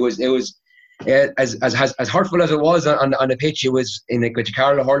it was as hurtful as it was on the pitch. It was with the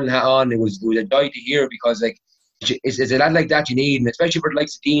Carlow hurling hat on. It was a joy to hear, because like it's a lad like that you need, and especially for the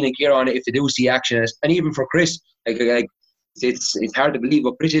likes of Dean and Kieran, if they do see action, and even for Chris, like it's hard to believe,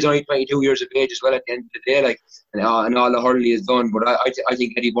 but Chris is only 22 years of age as well at the end of the day, like, and all the hurling he has done. But I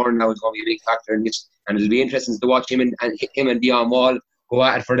think Eddie Byrne now is going to be a big factor in this, and it'll be interesting to watch him and Dion Wall go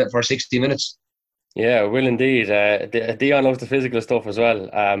at it for 60 minutes. Yeah, will indeed. Dion loves the physical stuff as well,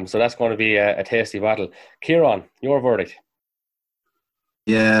 so that's going to be a tasty battle. Kieran, your verdict?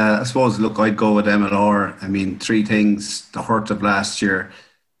 Yeah, I suppose, look, I'd go with MLR. I mean, three things: the hurt of last year,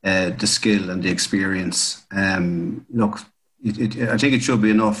 the skill and the experience. Look, I think it should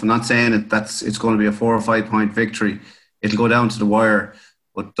be enough. I'm not saying it's going to be a 4 or 5 point victory. It'll go down to the wire.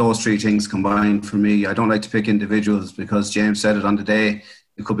 But those three things combined for me, I don't like to pick individuals, because James said it on the day.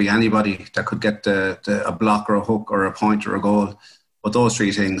 It could be anybody that could get a block or a hook or a point or a goal. But those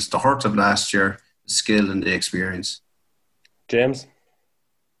three things: the hurt of last year, the skill and the experience. James?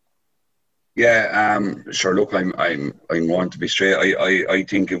 Yeah, sure. Look, I'm going to be straight. I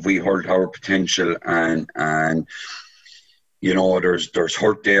think if we hurled our potential, and you know, there's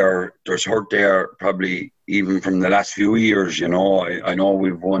hurt there. There's hurt there probably even from the last few years. You know, I know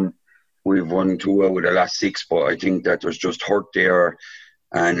we've won 2 out of the last 6, but I think that there's just hurt there.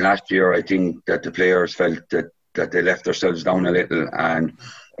 And last year, I think that the players felt that they left themselves down a little, and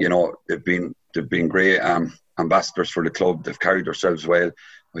you know, they've been great ambassadors for the club. They've carried themselves well.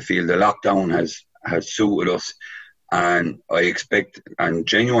 I feel the lockdown has suited us, and I expect, and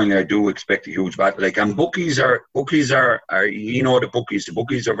genuinely I do expect, a huge battle. Like, and bookies are you know, the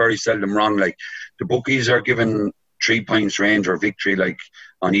bookies are very seldom wrong. Like, the bookies are given 3 points range or victory, like,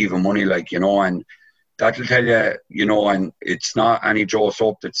 on even money, like, you know, and that'll tell you, you know, and it's not any Joe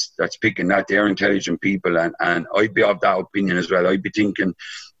Soap that's picking that. They're intelligent people, and I'd be of that opinion as well. I'd be thinking,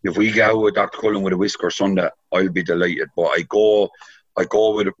 if we get out with Dr. Cullen with a whisker Sunday, I'll be delighted. But I go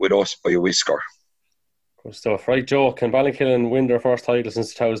with us by a whisker. Good stuff. Right, Joe, can Ballinkillen win their first title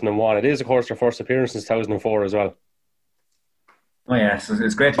since 2001? It is, of course, their first appearance since 2004 as well. Oh yeah, so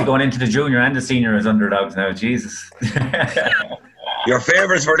it's great to be going into the junior and the senior as underdogs now. Jesus. Your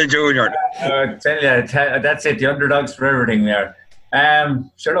favourites for the junior. Tell you, that's it. The underdogs for everything there.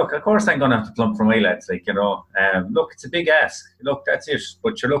 Sure, look, of course I'm going to have to plump for my lads. Like, you know, look, it's a big ask. Look, that's it.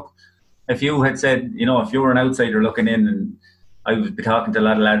 But sure, look, if you had said, you know, if you were an outsider looking in, and I would be talking to a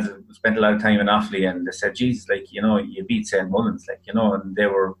lot of lads who spent a lot of time in Offaly, and they said, Jesus, like, you know, you beat St. Mullins, like, you know, and they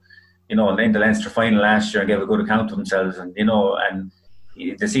were, you know, in the Leinster final last year and gave a good account of themselves, and, you know, and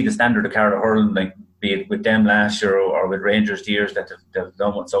to see the standard of Carlow hurling, like, be it with them last year or with Rangers the years that they've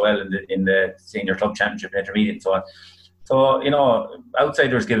done so well in the senior club championship, intermediate, and so on. So, you know,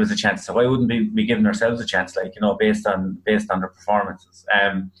 outsiders give us a chance. So why wouldn't we be giving ourselves a chance, like, you know, based on their performances?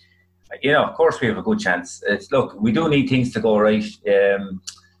 You know, of course we have a good chance. Look, we do need things to go right.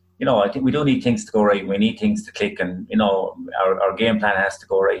 You know, I think we do need things to go right. We need things to click, and, you know, our game plan has to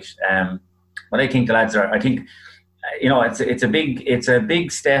go right. But I think the lads are. I think, you know, it's a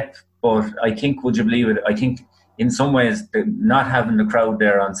big step. But I think, would you believe it? I think in some ways, not having the crowd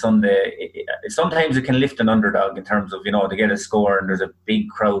there on Sunday, sometimes it can lift an underdog in terms of, you know, to get a score and there's a big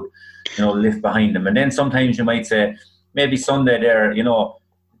crowd, you know, lift behind them. And then sometimes you might say, maybe Sunday there, you know,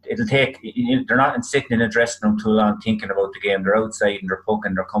 it'll take, they're not sitting in a dressing room too long thinking about the game. They're outside and they're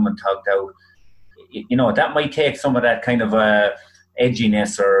pucking, they're coming tugged out. You know, that might take some of that kind of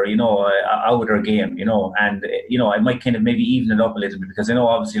edginess or, you know, out of their game, you know, and, you know, I might kind of maybe even it up a little bit, because I know,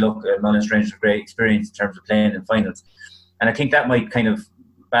 obviously, look, Mullins Rangers have great experience in terms of playing in finals, and I think that might kind of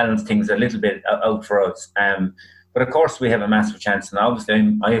balance things a little bit out for us. But of course we have a massive chance, and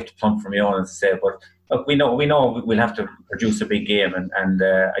obviously I have to plump for my own, as I say, but look, we know we'll have to produce a big game, and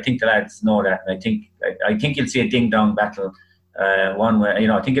I think the lads know that, and I think you'll see a ding-dong battle one way. You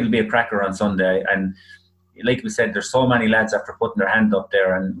know, I think it'll be a cracker on Sunday, and like we said, there's so many lads after putting their hand up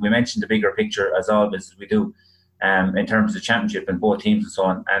there, and we mentioned the bigger picture as always as we do, in terms of the championship and both teams and so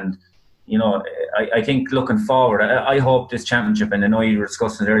on. And, you know, I think looking forward, I hope this championship, and I know you were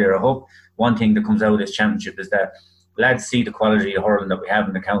discussing it earlier, I hope one thing that comes out of this championship is that lads see the quality of hurling that we have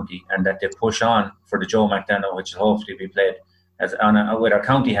in the county, and that they push on for the Joe McDonough, which will hopefully be played with our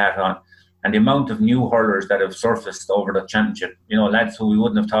county hat on. And the amount of new hurlers that have surfaced over the championship, you know, lads who we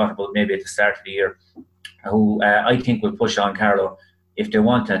wouldn't have thought about maybe at the start of the year, who I think will push on Carlow if they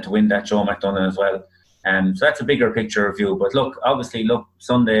wanted to win that Joe McDonough as well. So that's a bigger picture view. But look, obviously,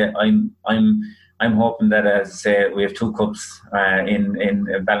 Sunday I'm hoping that, as I say, we have 2 cups in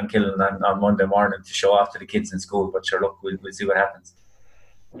Ballinkillen on Monday morning to show off to the kids in school. But sure, look, we'll see what happens.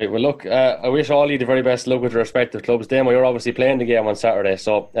 Right, well, look, I wish all you the very best luck with your respective clubs. Demo, you're obviously playing the game on Saturday,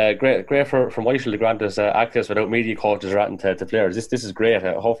 so great for Michael to grant us access without media coaches ratting to players. This is great.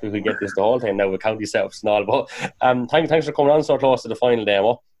 Hopefully we get this the whole time now with county setups and all. But thanks for coming on so close to the final,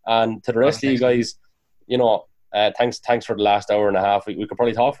 Demo, and to the rest of you guys. Thanks for the last hour and a half. We could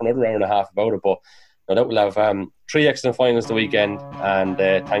probably talk for another hour and a half about it, but that we'll have 3 excellent finals the weekend. And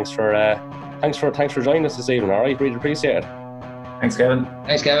thanks for joining us this evening. All right, really appreciate it. Thanks, Kevin.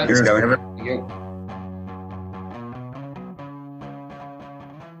 Thanks, Kevin. Cheers, Kevin. Thank you.